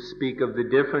to speak of the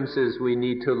differences, we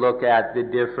need to look at the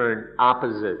different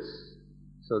opposites,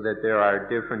 so that there are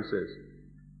differences.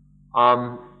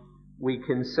 We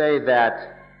can say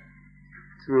that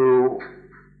through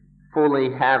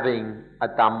fully having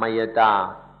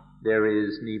adhammayata, there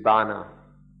is nibbana.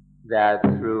 That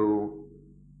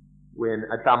when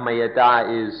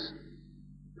adhammayata is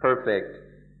perfect,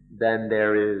 then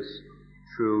there is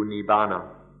true nibbana,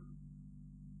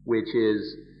 which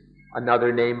is,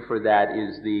 another name for that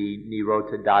is the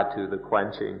nirota dhatu, the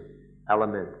quenching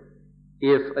element.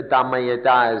 If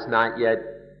adhammayata is not yet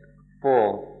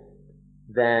full,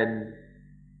 then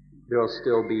there will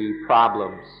still be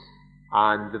problems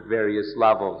on the various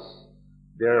levels.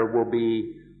 There will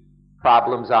be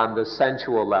problems on the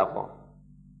sensual level.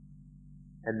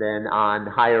 And then on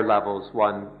higher levels,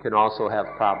 one can also have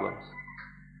problems.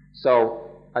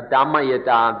 So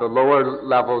adhammayata, the lower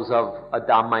levels of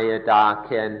adhammayata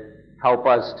can help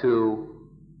us to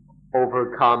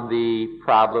overcome the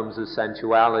problems of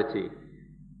sensuality.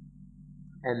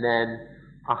 And then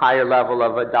a higher level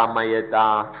of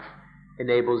adhammayata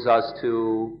enables us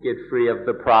to get free of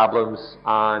the problems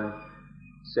on,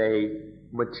 say,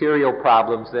 material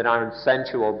problems that aren't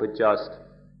sensual but just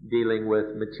dealing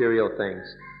with material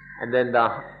things. And then the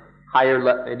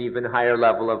an even higher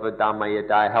level of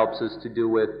adhammayata helps us to do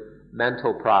with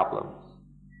mental problems,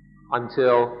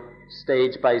 until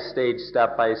stage by stage,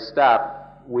 step by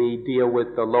step, we deal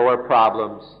with the lower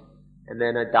problems, and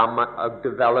then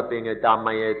developing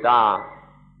adhammayata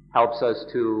helps us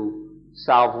to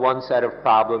solve one set of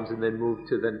problems and then move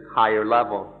to the higher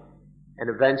level. And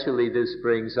eventually this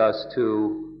brings us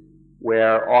to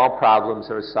where all problems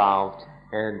are solved,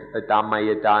 and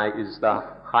adhammayata is the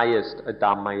highest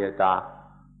adhammayata,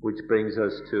 which brings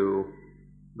us to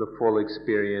the full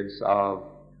experience of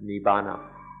nibbana.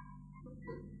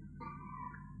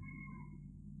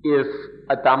 If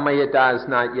adhammayata is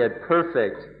not yet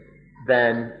perfect,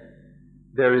 then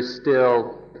there is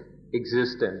still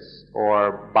existence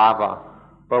or bhava.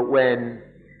 But when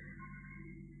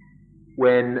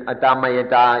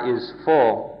adhammayata is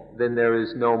full, then there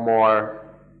is no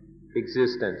more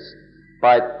existence.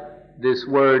 But this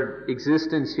word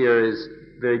existence here is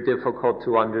very difficult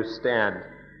to understand,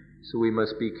 so we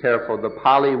must be careful. The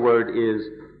Pali word is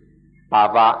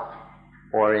bhava,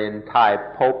 or in Thai,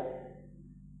 pop.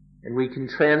 And we can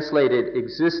translate it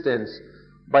existence,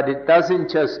 but it doesn't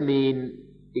just mean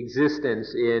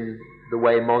existence in the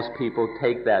way most people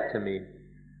take that to mean.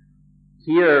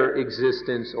 Here,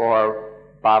 existence or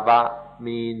bhava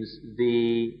means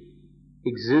the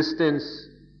existence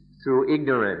through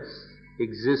ignorance,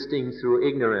 existing through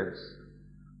ignorance,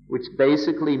 which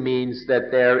basically means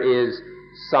that there is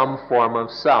some form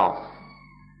of self.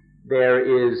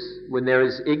 When there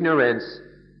is ignorance,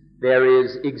 there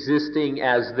is existing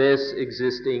as this,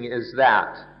 existing as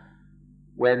that.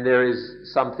 When there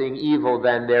is something evil,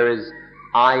 then there is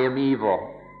I am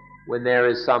evil. When there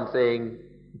is something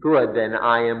good, then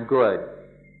I am good.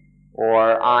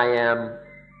 Or I am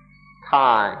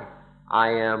Thai, I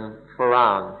am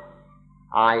Farang,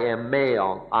 I am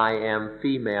male, I am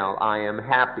female, I am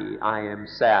happy, I am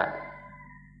sad.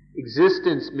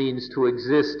 Existence means to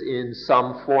exist in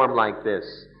some form like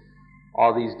this,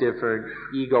 all these different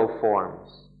ego forms.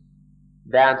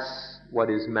 That's what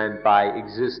is meant by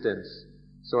existence.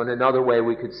 So in another way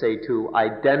we could say to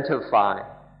identify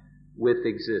with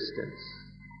existence.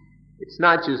 It's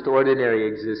not just ordinary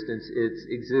existence, it's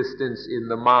existence in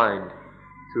the mind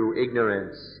through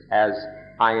ignorance as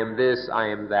I am this, I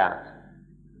am that.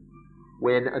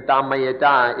 When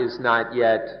Dhamma is not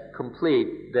yet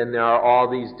complete, then there are all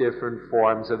these different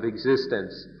forms of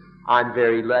existence on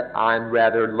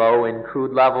rather low and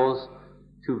crude levels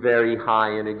to very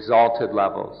high and exalted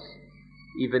levels.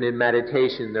 Even in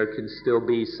meditation there can still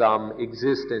be some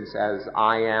existence as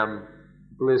I am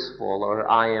blissful or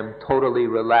I am totally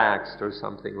relaxed or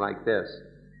something like this.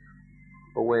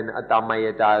 But when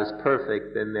Dhamma is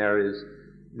perfect, then there is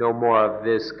no more of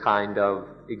this kind of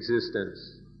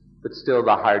existence. But still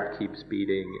the heart keeps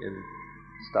beating and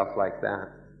stuff like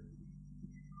that.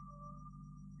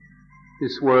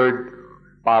 This word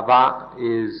bhava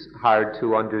is hard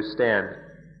to understand.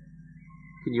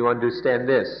 Can you understand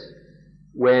this?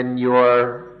 When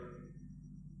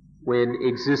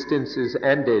existence is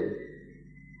ended,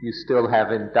 you still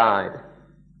haven't died.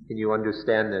 Can you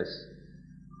understand this?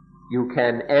 You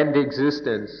can end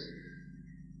existence,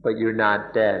 but you're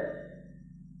not dead.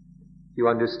 If you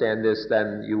understand this,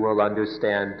 then you will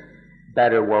understand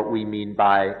better what we mean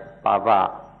by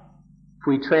bhava. If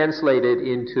we translate it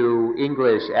into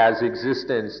English as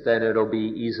existence, then it'll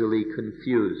be easily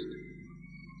confused.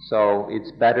 So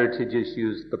it's better to just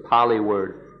use the Pali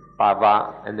word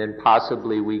bhava, and then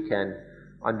possibly we can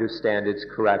understand its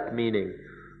correct meaning,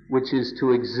 which is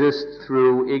to exist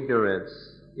through ignorance.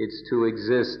 It's to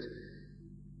exist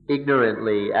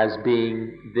ignorantly as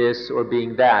being this or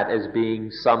being that, as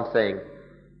being something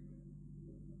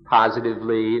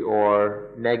positively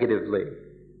or negatively.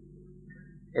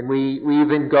 And we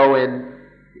even go in,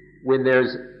 when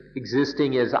there's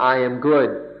existing as I am good,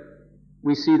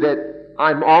 we see that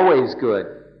I'm always good,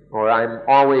 or I'm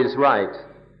always right.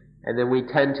 And then we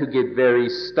tend to get very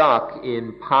stuck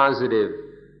in positive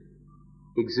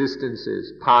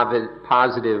existences,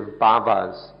 positive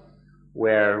bhavas,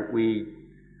 where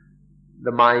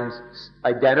the mind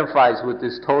identifies with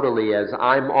this totally as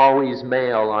I'm always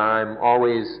male, or I'm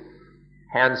always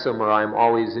handsome, or I'm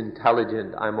always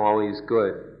intelligent, I'm always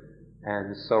good,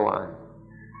 and so on.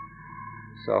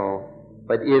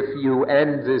 But if you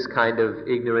end this kind of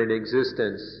ignorant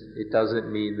existence, it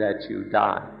doesn't mean that you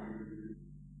die.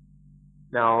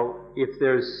 Now, if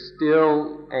there's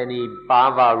still any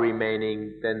bhava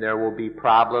remaining, then there will be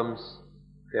problems,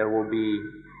 there will be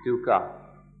dukkha.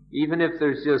 Even if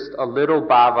there's just a little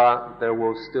bhava, there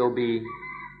will still be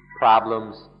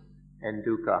problems and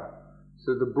dukkha.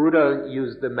 So the Buddha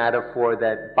used the metaphor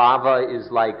that bhava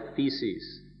is like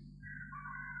feces.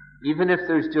 Even if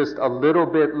there's just a little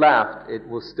bit left, it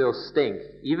will still stink.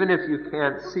 Even if you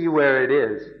can't see where it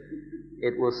is,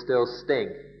 it will still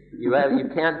stink. You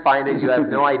can't find it, you have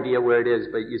no idea where it is,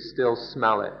 but you still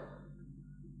smell it.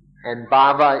 And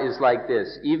bhava is like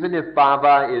this. Even if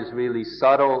bhava is really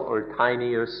subtle or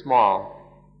tiny or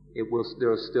small, there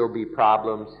will still be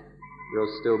problems, there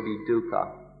will still be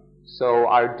dukkha. So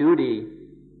our duty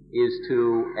is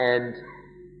to end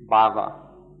bhava,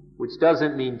 which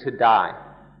doesn't mean to die,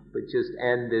 but just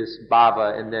end this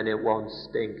bhava and then it won't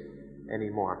stink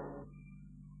anymore.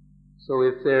 So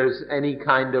if there's any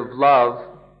kind of love,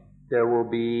 there will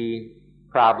be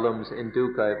problems and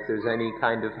dukkha. If there's any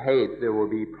kind of hate, there will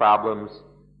be problems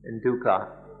and dukkha.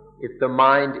 If the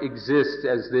mind exists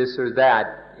as this or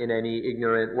that in any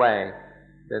ignorant way,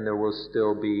 then there will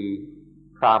still be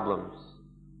problems.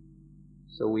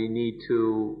 So we need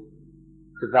to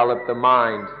develop the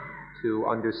mind to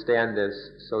understand this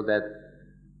so that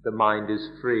the mind is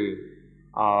free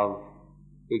of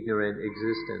ignorant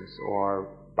existence or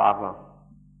bhava.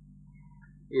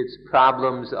 It's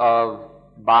problems of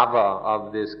bhava,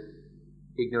 of this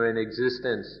ignorant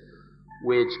existence,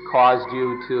 which caused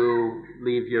you to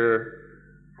leave your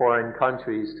foreign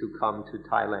countries to come to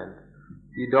Thailand.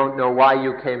 You don't know why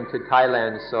you came to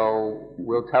Thailand, so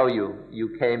we'll tell you.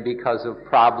 You came because of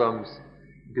problems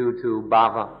due to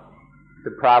bhava.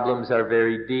 The problems are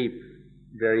very deep,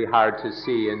 very hard to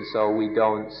see, and so we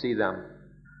don't see them.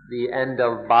 The end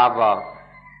of bhava,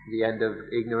 the end of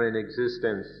ignorant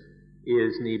existence,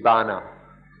 is nibbana.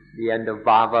 The end of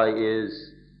bhava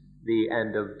is the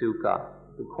end of dukkha,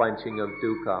 the quenching of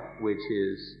dukkha, which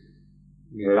is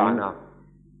nibbana.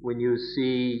 When you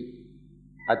see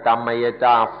a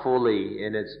Dhammayata fully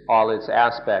in all its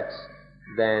aspects,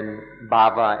 then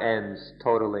bhava ends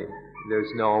totally.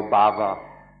 There's no bhava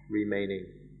remaining.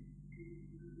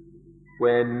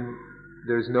 When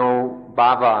there's no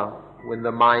bhava, when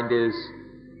the mind is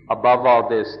above all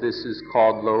this, this is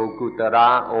called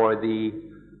Lokuttara, or the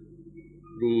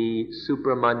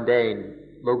supramundane.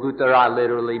 Lokuttara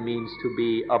literally means to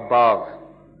be above.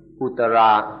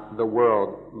 Uttara, the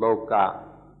world. Loka.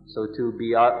 So to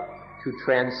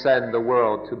transcend the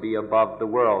world, to be above the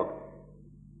world,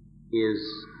 is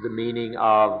the meaning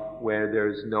of where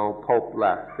there's no pulp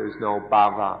left, there's no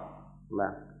bhava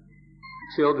left.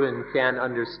 Children can't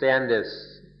understand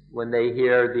this. When they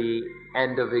hear the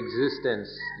end of existence,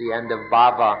 the end of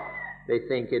bhava, they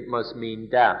think it must mean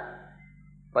death.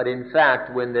 But in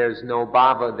fact, when there's no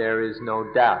bhava, there is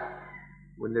no death.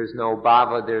 When there's no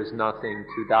bhava, there's nothing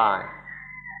to die.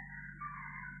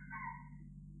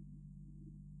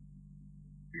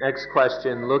 Next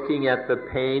question, looking at the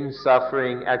pain,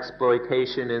 suffering,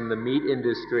 exploitation in the meat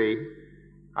industry,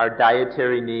 our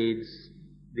dietary needs,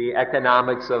 the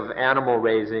economics of animal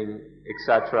raising,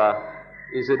 etc.,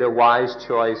 is it a wise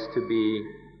choice to be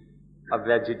a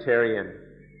vegetarian?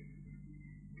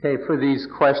 Okay, for these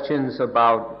questions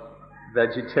about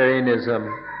vegetarianism,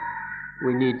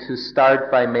 we need to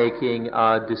start by making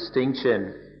a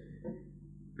distinction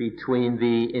between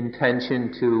the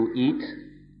intention to eat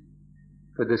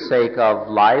for the sake of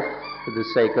life, for the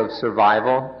sake of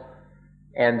survival,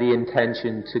 and the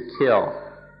intention to kill.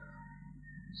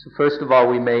 So first of all,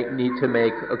 we need to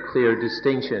make a clear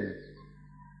distinction.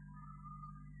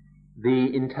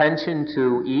 The intention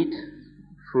to eat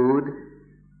food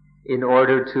in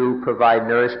order to provide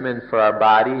nourishment for our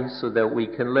body so that we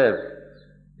can live.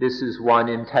 This is one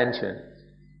intention.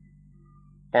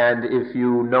 And if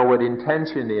you know what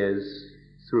intention is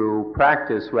through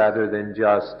practice rather than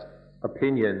just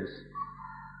opinions,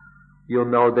 you'll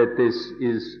know that this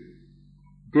is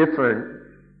different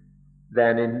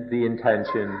than in the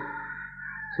intention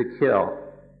to kill.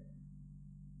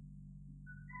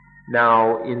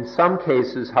 Now, in some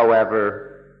cases, however,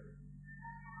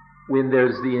 when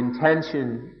there's the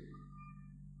intention,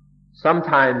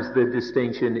 sometimes the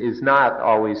distinction is not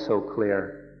always so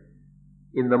clear.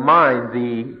 In the mind,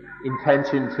 the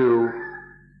intention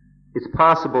it's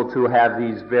possible to have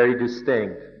these very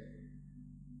distinct,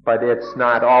 but it's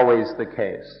not always the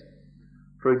case.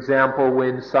 For example,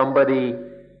 when somebody,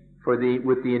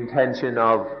 with the intention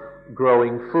of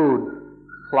growing food,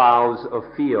 plows a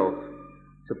field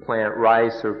to plant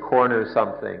rice or corn or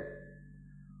something,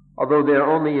 although their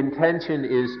only intention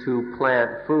is to plant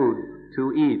food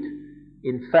to eat,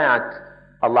 in fact,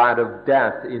 a lot of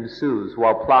death ensues.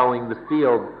 While plowing the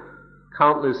field,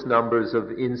 countless numbers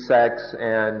of insects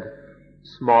and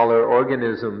smaller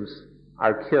organisms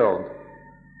are killed.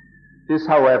 This,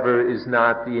 however, is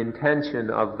not the intention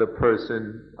of the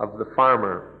person, of the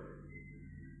farmer.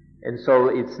 And so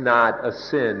it's not a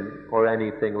sin or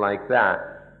anything like that.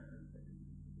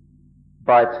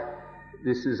 But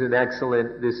this is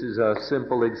a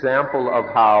simple example of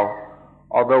how,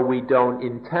 although we don't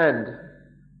intend,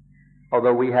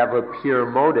 although we have a pure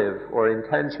motive or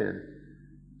intention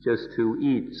just to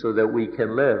eat so that we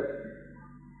can live,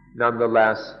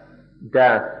 nonetheless,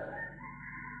 death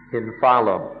can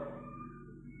follow.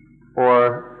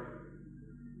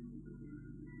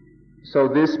 So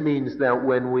this means that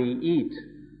when we eat,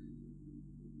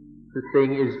 the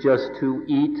thing is just to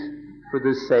eat for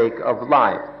the sake of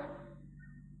life.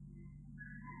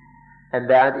 And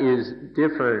that is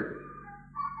different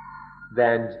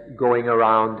than going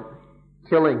around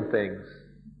killing things.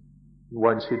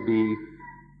 One should be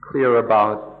clear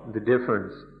about the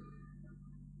difference.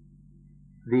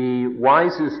 The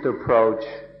wisest approach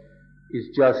is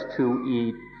just to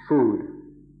eat food.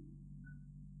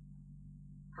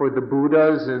 For the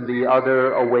Buddhas and the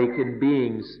other awakened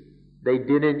beings, they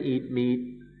didn't eat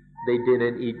meat, they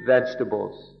didn't eat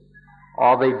vegetables.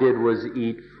 All they did was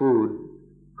eat food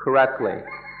correctly.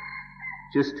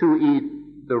 Just to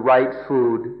eat the right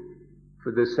food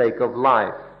for the sake of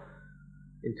life,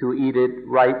 and to eat it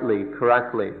rightly,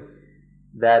 correctly.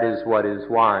 That is what is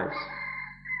wise.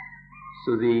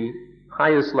 So the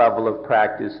highest level of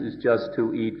practice is just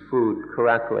to eat food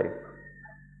correctly.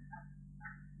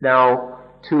 Now,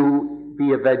 to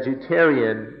be a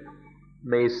vegetarian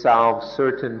may solve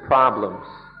certain problems,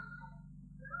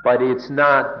 but it's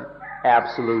not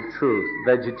absolute truth.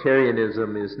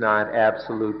 Vegetarianism is not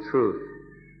absolute truth,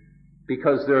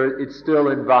 because it still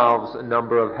involves a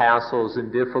number of hassles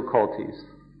and difficulties,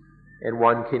 and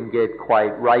one can get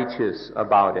quite righteous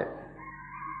about it.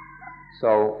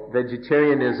 So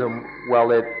vegetarianism,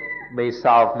 well, it may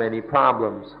solve many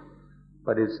problems,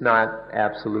 but it's not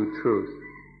absolute truth.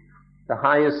 The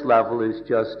highest level is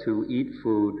just to eat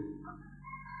food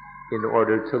in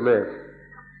order to live.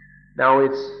 Now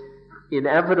it's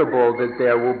inevitable that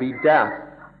there will be death.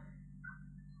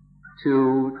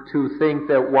 To think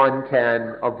that one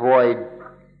can avoid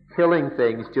killing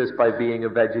things just by being a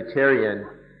vegetarian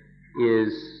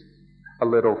is a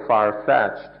little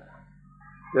far-fetched.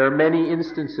 There are many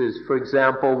instances, for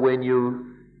example, when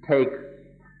you take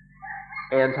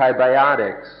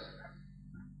antibiotics,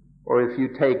 or if you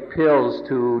take pills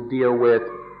to deal with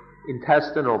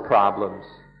intestinal problems,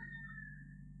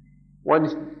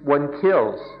 one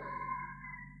kills.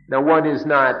 Now one is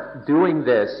not doing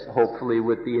this, hopefully,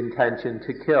 with the intention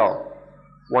to kill.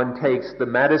 One takes the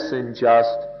medicine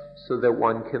just so that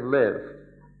one can live.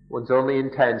 One's only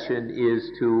intention is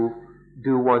to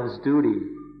do one's duty.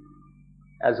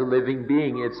 As a living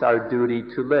being, it's our duty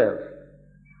to live.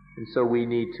 And so we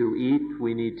need to eat,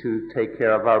 we need to take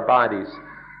care of our bodies.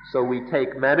 So we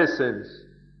take medicines,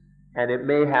 and it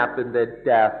may happen that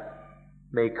death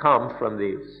may come from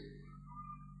these.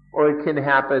 Or it can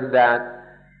happen that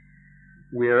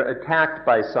we're attacked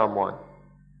by someone,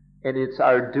 and it's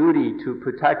our duty to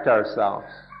protect ourselves.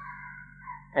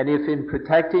 And if in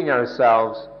protecting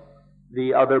ourselves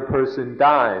the other person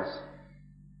dies,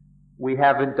 we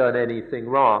haven't done anything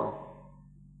wrong,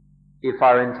 if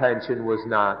our intention was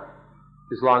not,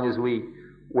 as long as we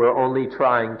were only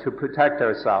trying to protect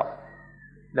ourselves.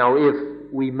 Now if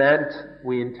we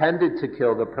intended to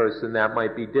kill the person, that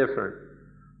might be different.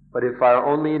 But if our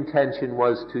only intention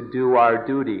was to do our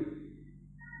duty,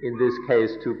 in this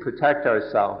case to protect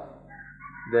ourselves,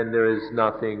 then there is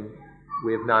nothing,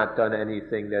 we have not done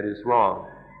anything that is wrong.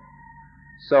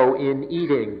 So in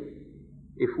eating,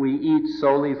 if we eat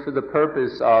solely for the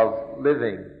purpose of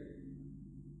living,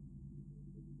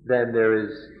 then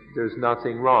there's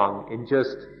nothing wrong. And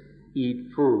just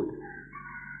eat food.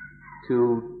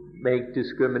 To make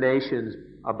discriminations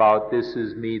about this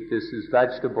is meat, this is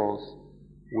vegetables,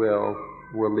 will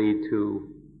lead to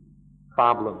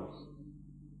problems.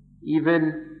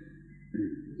 Even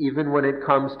when it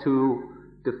comes to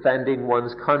defending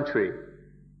one's country,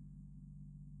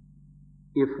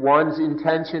 if one's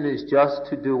intention is just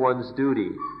to do one's duty,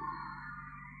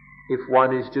 if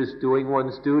one is just doing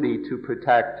one's duty to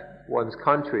protect one's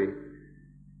country,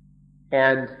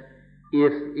 and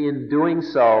if in doing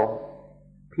so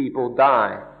people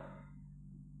die,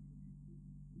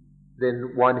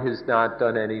 then one has not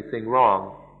done anything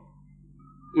wrong.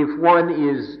 If one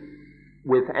is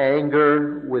with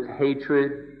anger, with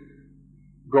hatred,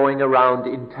 going around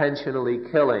intentionally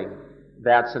killing,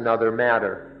 that's another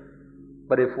matter.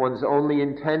 But if one's only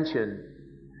intention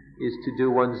is to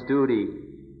do one's duty,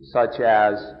 such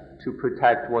as to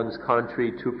protect one's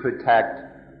country, to protect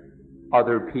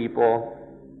other people,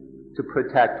 to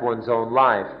protect one's own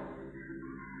life,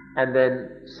 and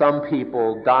then some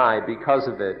people die because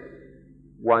of it,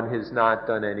 one has not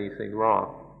done anything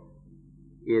wrong.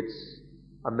 It's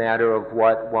a matter of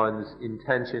what one's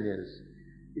intention is.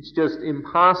 It's just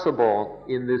impossible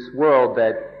in this world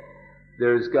that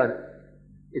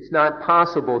it's not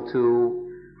possible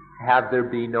to have there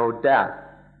be no death.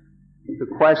 The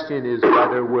question is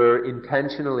whether we're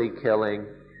intentionally killing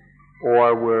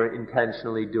or we're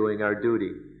intentionally doing our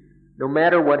duty. No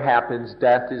matter what happens,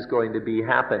 death is going to be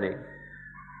happening.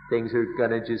 Things are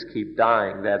going to just keep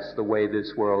dying. That's the way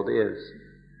this world is.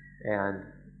 And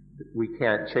we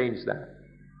can't change that.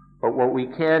 But what we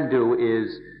can do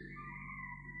is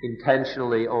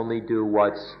intentionally only do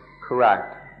what's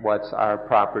correct, what's our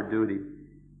proper duty,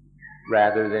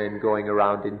 rather than going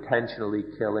around intentionally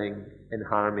killing and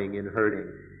harming and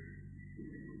hurting.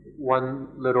 One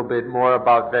little bit more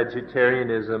about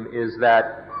vegetarianism is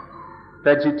that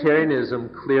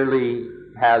vegetarianism clearly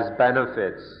has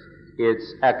benefits.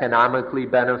 It's economically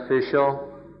beneficial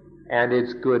and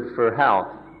it's good for health.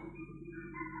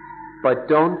 But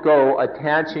don't go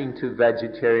attaching to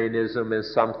vegetarianism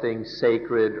as something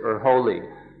sacred or holy.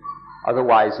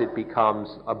 Otherwise it becomes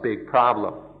a big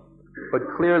problem. But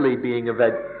clearly being a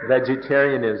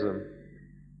vegetarianism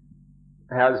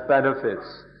has benefits.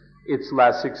 It's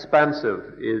less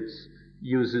expensive. It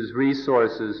uses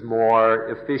resources more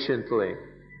efficiently.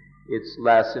 It's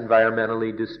less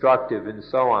environmentally destructive and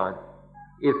so on,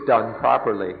 if done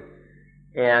properly.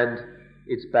 And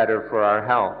it's better for our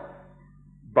health.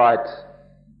 But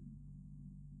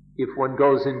if one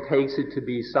goes and takes it to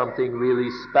be something really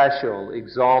special,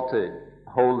 exalted,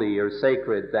 holy, or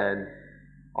sacred, then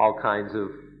all kinds of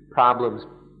problems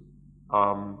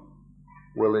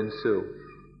will ensue.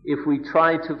 If we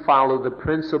try to follow the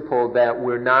principle that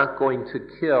we're not going to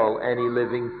kill any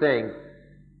living thing,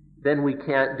 then we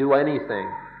can't do anything.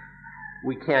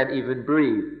 We can't even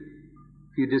breathe.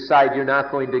 If you decide you're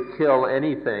not going to kill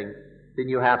anything, then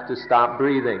you have to stop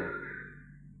breathing.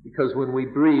 Because when we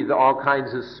breathe, all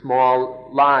kinds of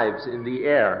small lives in the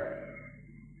air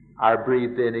are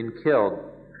breathed in and killed.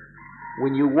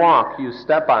 When you walk, you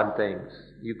step on things.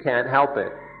 You can't help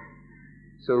it.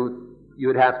 So you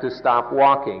would have to stop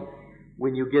walking.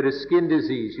 When you get a skin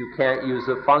disease, you can't use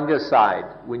a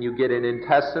fungicide. When you get an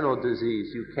intestinal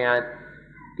disease, you can't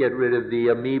get rid of the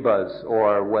amoebas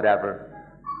or whatever.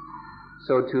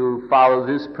 So to follow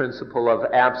this principle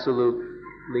of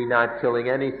absolutely not killing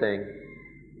anything,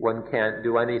 one can't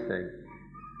do anything.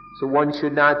 So one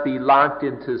should not be locked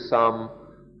into some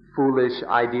foolish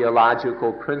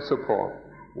ideological principle.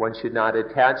 One should not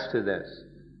attach to this.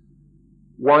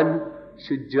 One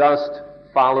should just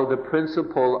follow the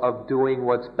principle of doing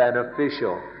what's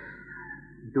beneficial,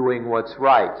 doing what's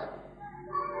right.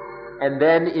 And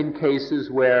then in cases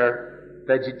where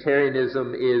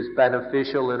vegetarianism is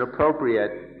beneficial and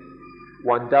appropriate,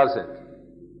 one doesn't.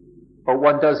 But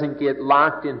one doesn't get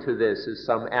locked into this as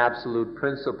some absolute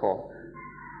principle.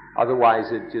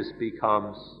 Otherwise it just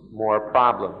becomes more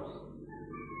problems.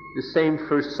 The same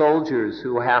for soldiers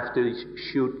who have to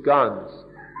shoot guns.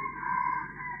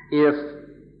 If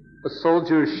a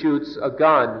soldier shoots a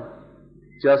gun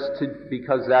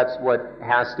because that's what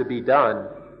has to be done,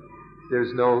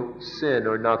 there's no sin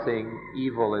or nothing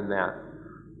evil in that.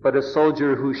 But a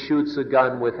soldier who shoots a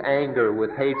gun with anger,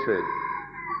 with hatred,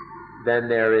 then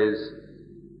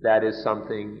that is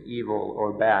something evil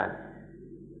or bad.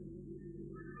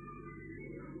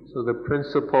 So the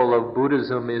principle of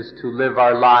Buddhism is to live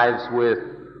our lives with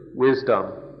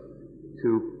wisdom,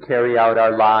 to carry out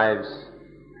our lives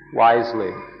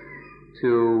wisely,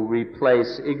 to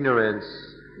replace ignorance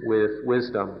with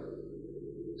wisdom.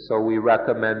 So we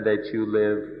recommend that you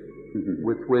live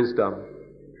with wisdom.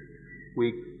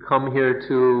 We come here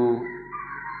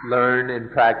to learn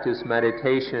and practice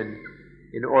meditation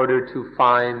in order to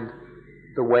find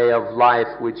the way of life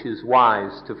which is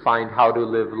wise, to find how to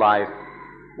live life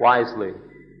wisely.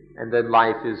 And then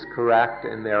life is correct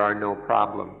and there are no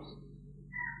problems.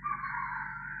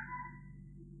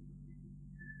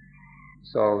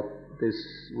 So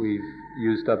we've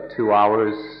used up 2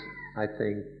 hours. I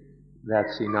think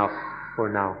that's enough for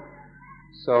now.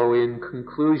 So in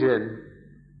conclusion,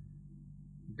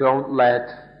 don't let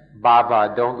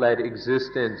bhava, don't let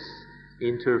existence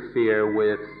interfere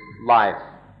with life.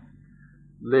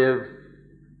 Live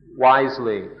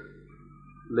wisely,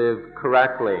 live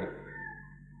correctly,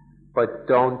 but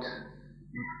don't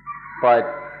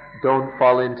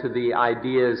fall into the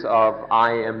ideas of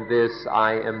I am this,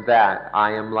 I am that,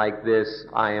 I am like this,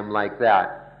 I am like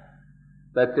that.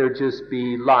 Let there just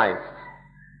be life,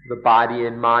 the body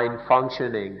and mind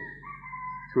functioning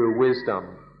through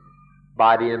wisdom,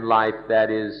 body and life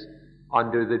that is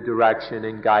under the direction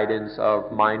and guidance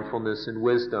of mindfulness and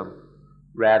wisdom,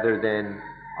 rather than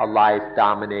a life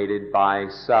dominated by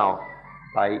self,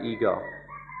 by ego.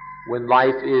 When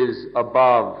life is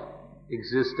above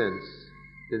existence,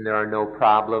 then there are no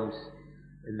problems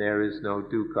and there is no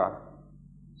dukkha.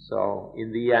 So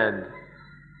in the end,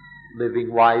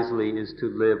 living wisely is to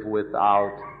live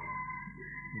without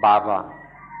bhava.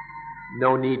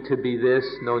 No need to be this,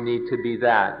 no need to be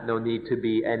that, no need to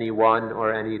be anyone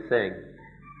or anything.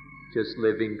 Just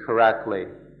living correctly,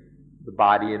 the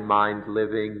body and mind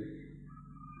living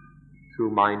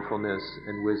through mindfulness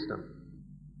and wisdom.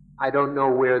 I don't know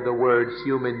where the word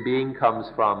human being comes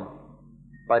from,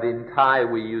 but in Thai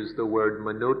we use the word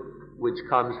manut, which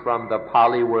comes from the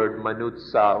Pali word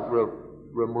manutsa,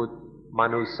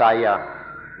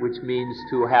 manusaya, which means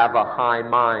to have a high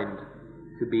mind,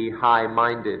 to be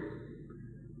high-minded,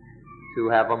 to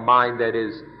have a mind that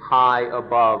is high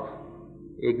above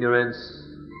ignorance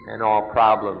and all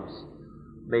problems.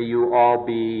 May you all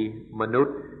be manut,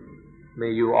 may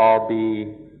you all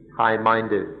be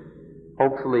high-minded.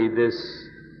 Hopefully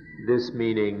this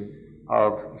meaning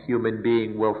of human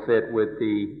being will fit with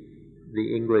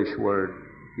the English word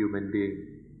human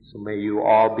being. So may you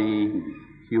all be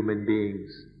human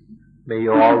beings. May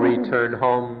you all return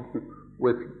home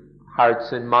with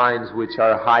hearts and minds which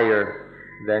are higher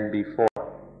than before.